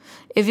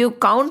 If you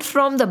count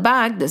from the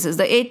back, this is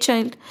the eighth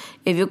child.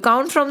 If you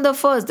count from the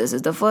first, this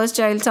is the first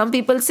child. Some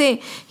people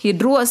say he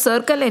drew a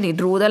circle and he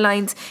drew the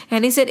lines.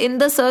 And he said, in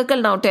the circle,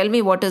 now tell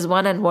me what is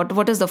one and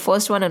what is the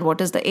first one and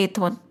what is the eighth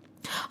one.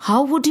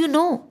 How would you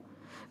know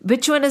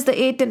which one is the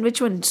eighth and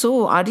which one?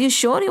 So are you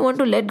sure you want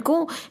to let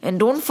go? And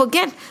don't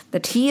forget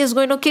that he is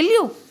going to kill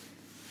you.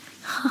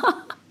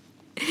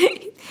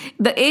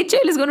 The eighth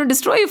child is going to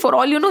destroy you. For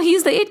all you know, he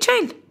is the eighth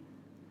child.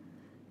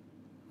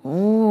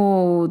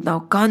 Oh, now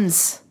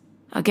Kans.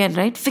 Again,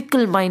 right?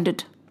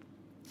 Fickle-minded.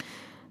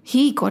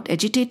 He got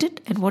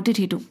agitated, and what did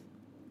he do?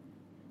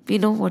 We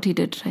know what he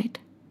did, right?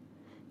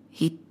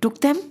 He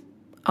took them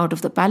out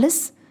of the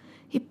palace.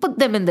 He put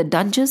them in the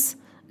dungeons,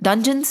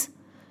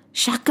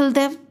 shackled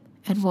them,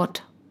 and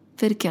what?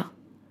 Fir kya?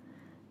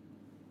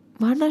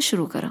 Marna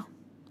shuru kara,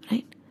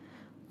 right?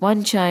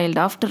 One child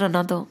after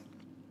another.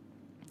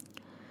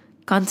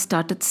 Kans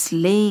started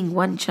slaying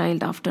one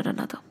child after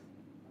another.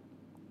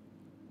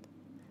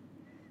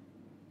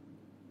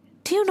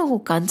 Do you know who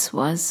Kans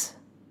was?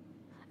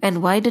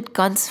 And why did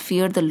Kans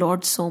fear the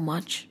Lord so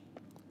much?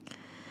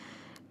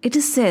 It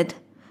is said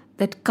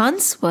that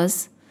Kans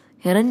was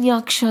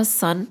Hiranyaksha's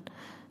son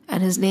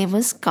and his name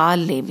was Kal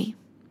Nemi.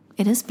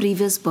 In his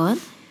previous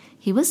birth,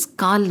 he was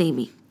Kal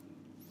Nemi.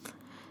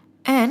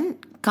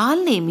 And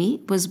Kal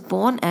Nemi was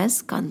born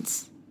as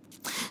Kans.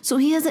 So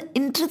he has an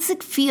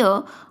intrinsic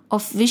fear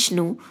of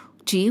Vishnu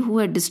ji who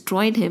had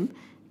destroyed him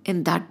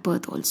in that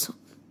birth also.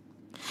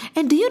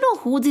 And do you know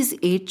who these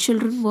 8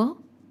 children were?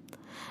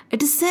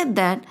 It is said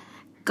that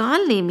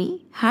Kal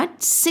Nemi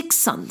had 6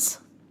 sons,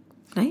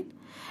 right?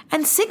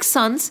 And 6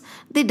 sons,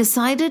 they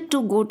decided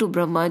to go to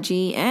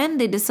Brahmaji and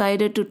they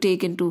decided to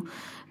take into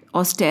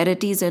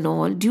austerities and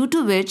all, due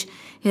to which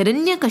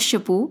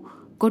Hiranyakashipu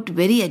got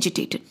very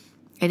agitated.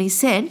 And he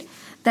said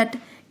that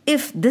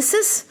if this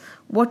is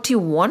what you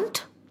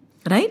want,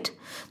 right?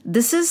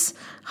 This is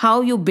how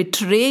you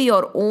betray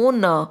your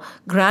own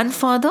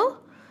grandfather,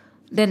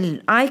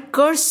 then I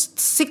curse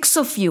 6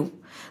 of you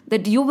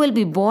that you will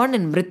be born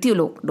in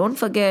Mrityulok. Don't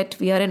forget,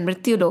 we are in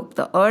Mrityulok.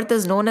 The earth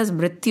is known as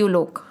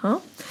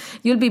Mrityulok.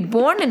 You'll be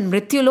born in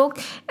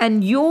Mrityulok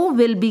and you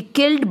will be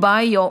killed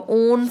by your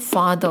own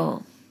father.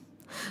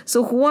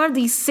 So who are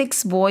these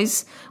 6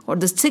 boys or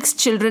the 6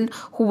 children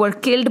who were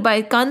killed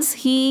by Kans?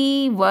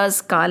 He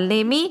was Kal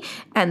Nemi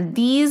and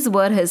these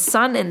were his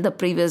son in the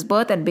previous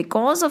birth. And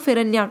because of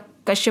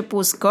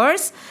Hiranyakashipu's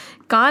curse,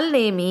 Kal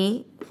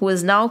Nemi, who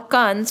is now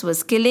Kans,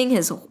 was killing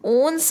his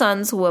own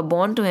sons who were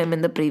born to him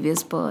in the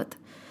previous birth.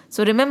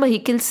 So remember, he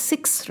killed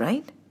 6,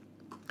 right?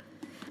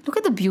 Look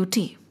at the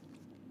beauty.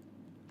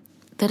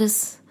 There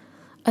is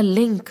a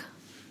link.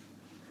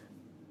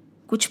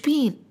 कुछ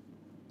भी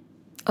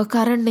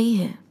अकारण नहीं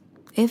है.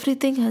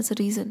 Everything has a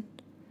reason.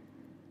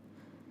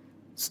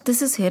 So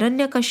this is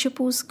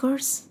Hiranyakashipu's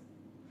curse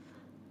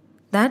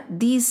that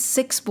these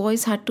 6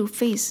 boys had to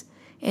face,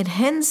 and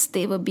hence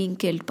they were being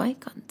killed by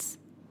Kans.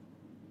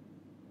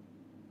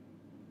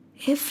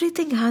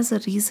 Everything has a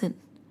reason.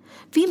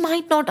 We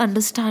might not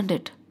understand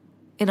it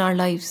in our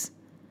lives,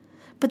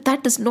 but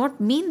that does not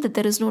mean that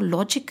there is no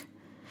logic.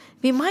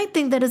 We might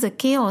think there is a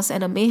chaos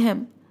and a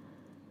mayhem.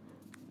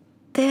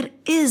 There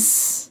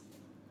is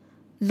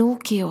no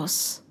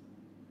chaos.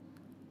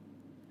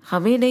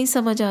 हमें नहीं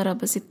समझ आ रहा,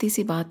 बस इतनी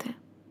सी बात है,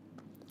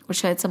 और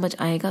शायद समझ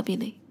आएगा भी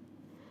नहीं.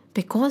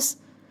 Because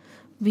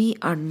we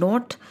are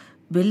not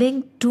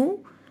willing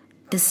to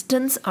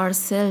distance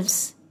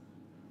ourselves,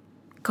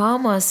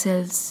 calm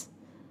ourselves,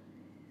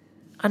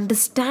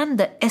 understand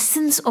the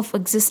essence of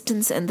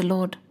existence and the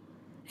Lord,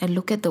 and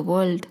look at the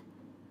world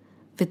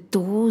with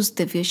those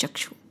Divya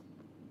Chakshu.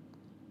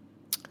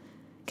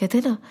 कहते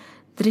हैं ना,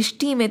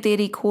 दृष्टि में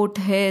तेरी खोट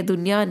है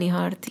दुनिया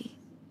निहारती।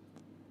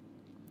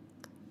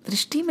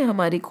 दृष्टि में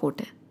हमारी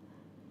खोट है।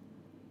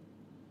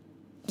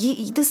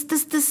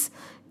 This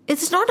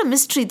it's not a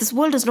mystery. This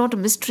world is not a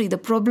mystery. The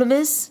problem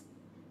is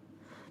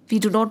we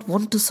do not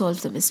want to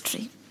solve the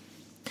mystery.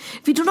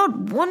 We do not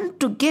want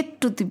to get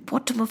to the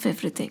bottom of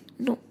everything.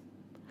 No.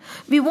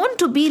 We want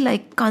to be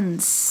like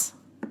Kans.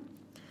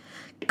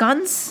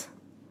 Kans,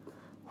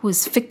 who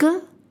is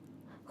fickle,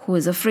 who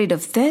is afraid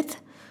of death,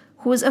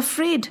 who is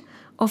afraid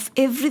of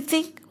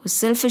everything, who is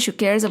selfish, who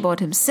cares about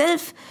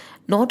himself.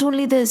 Not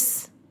only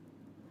this,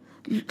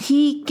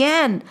 he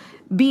can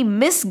be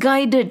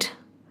misguided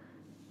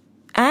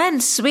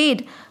and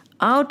swayed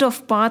out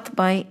of path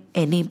by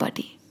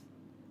anybody.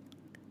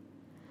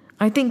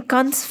 I think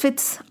Kans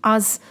fits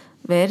us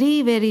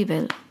very, very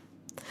well.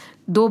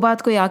 दो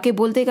बात कोई आके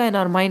बोल देगा and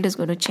our mind is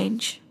going to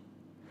change.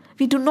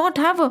 We do not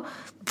have a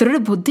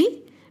drid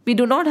buddhi. We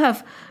do not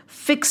have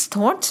fixed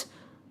thoughts.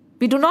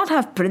 We do not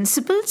have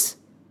principles.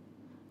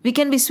 We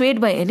can be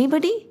swayed by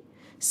anybody.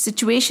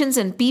 Situations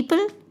and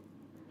people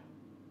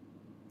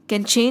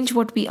can change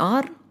what we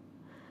are.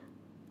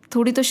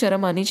 थोड़ी तो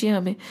शर्म आनी चाहिए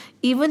हमें.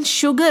 Even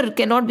sugar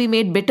cannot be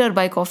made bitter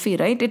by coffee,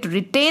 right? It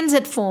retains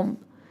its form.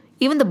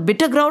 Even the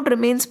bitter ground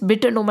remains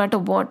bitter no matter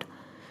what.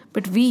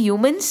 But we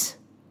humans,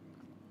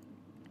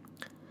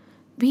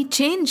 we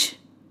change.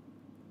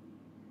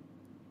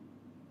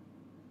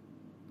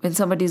 When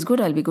somebody is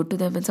good, I'll be good to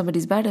them. When somebody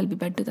is bad, I'll be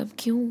bad to them.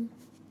 क्यों?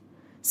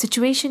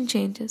 Situation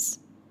changes.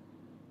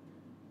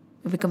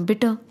 We become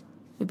bitter.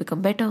 We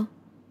become better.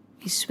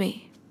 We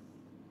sway.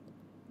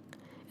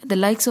 And the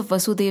likes of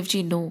Vasudev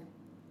ji know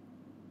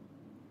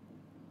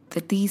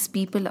that these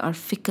people are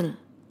fickle.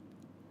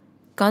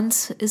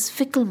 Kans is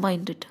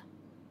fickle-minded.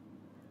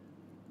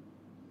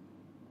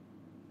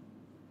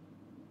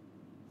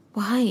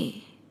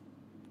 Why?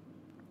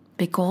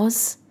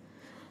 Because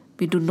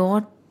we do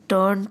not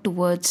turn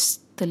towards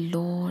the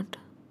Lord.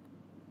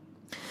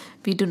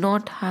 We do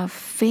not have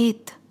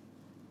faith.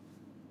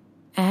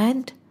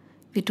 And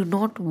we do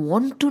not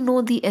want to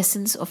know the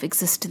essence of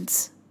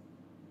existence.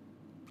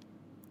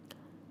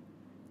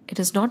 It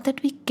is not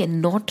that we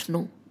cannot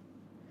know.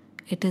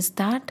 It is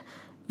that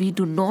we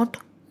do not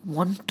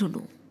want to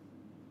know.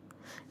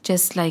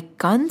 Just like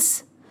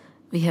Kans,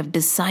 we have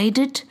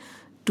decided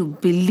to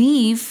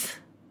believe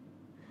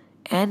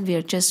and we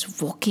are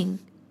just walking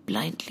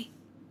blindly.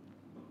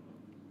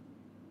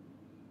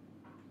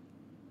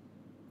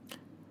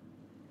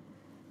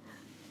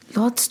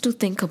 Lots to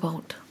think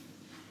about.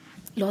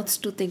 Lots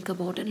to think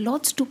about and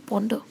lots to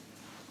ponder.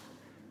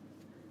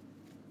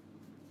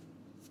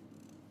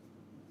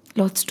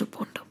 Lots to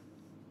ponder.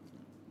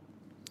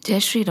 Jai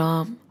Shri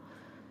Ram,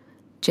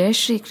 Jai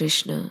Shri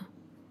Krishna,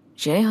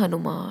 Jai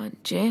Hanuman,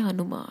 Jai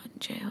Hanuman,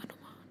 Jai Hanuman.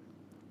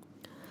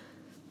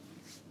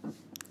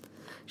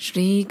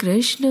 Shri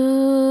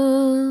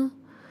Krishna,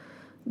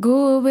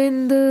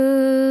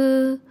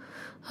 Govinda,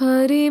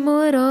 Hari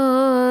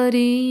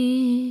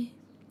Murari,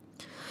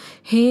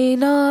 He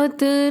Nath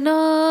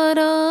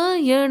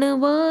Narayan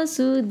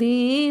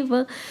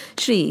Vasudeva.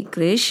 Shri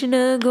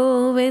Krishna,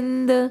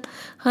 Govinda,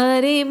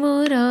 Hari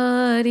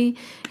Murari,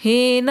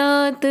 He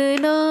Nath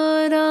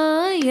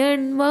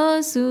Narayan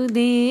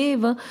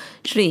Vasudeva.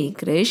 Shri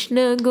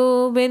Krishna,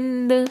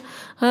 Govinda,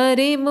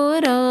 Hari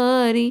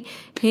Murari,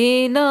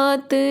 He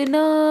Nath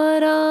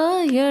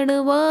Narayan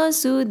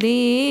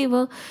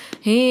Vasudeva.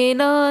 He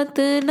Nath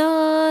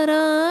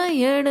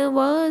Narayan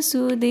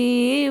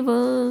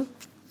Vasudeva.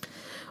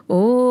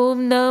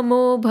 Om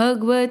Namo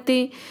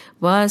Bhagavate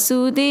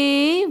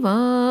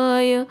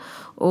Vasudevaya.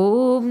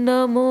 Om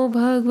Namo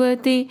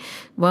Bhagavate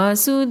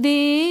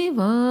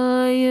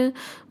Vasudevaya.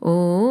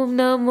 Om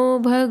Namo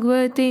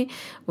Bhagavate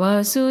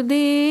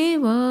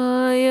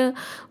Vasudevaya.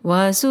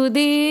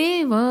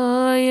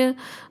 Vasudevaya.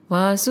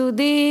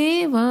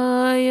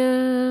 Vasudevaya.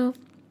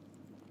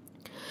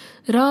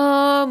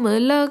 Ram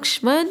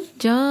Lakshman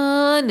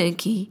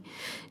Janaki,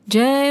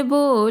 Jai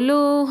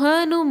Bolo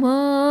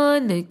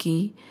Hanuman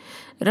ki.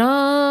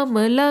 Ram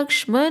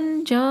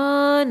Lakshman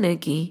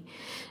Janaki,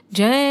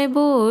 Jai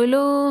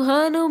Bolo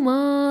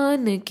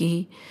Hanuman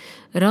ki.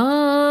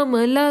 Ram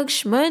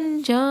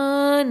Lakshman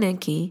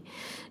Janaki,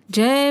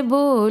 Jai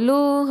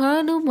Bolo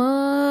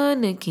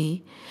Hanuman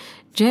ki.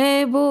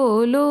 Jai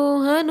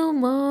Bolo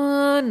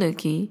Hanuman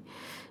ki.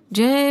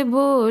 Jai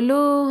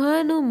Bolo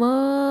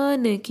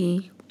Hanuman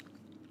ki.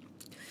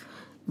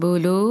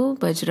 Bolo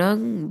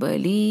Bajrang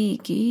Bali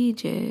ki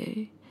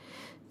Jai.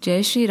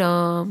 Jai Shri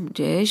Ram,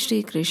 Jai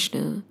Shri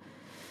Krishna,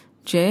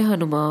 Jai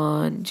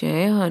Hanuman,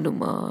 Jai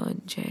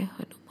Hanuman, Jai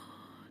Hanuman.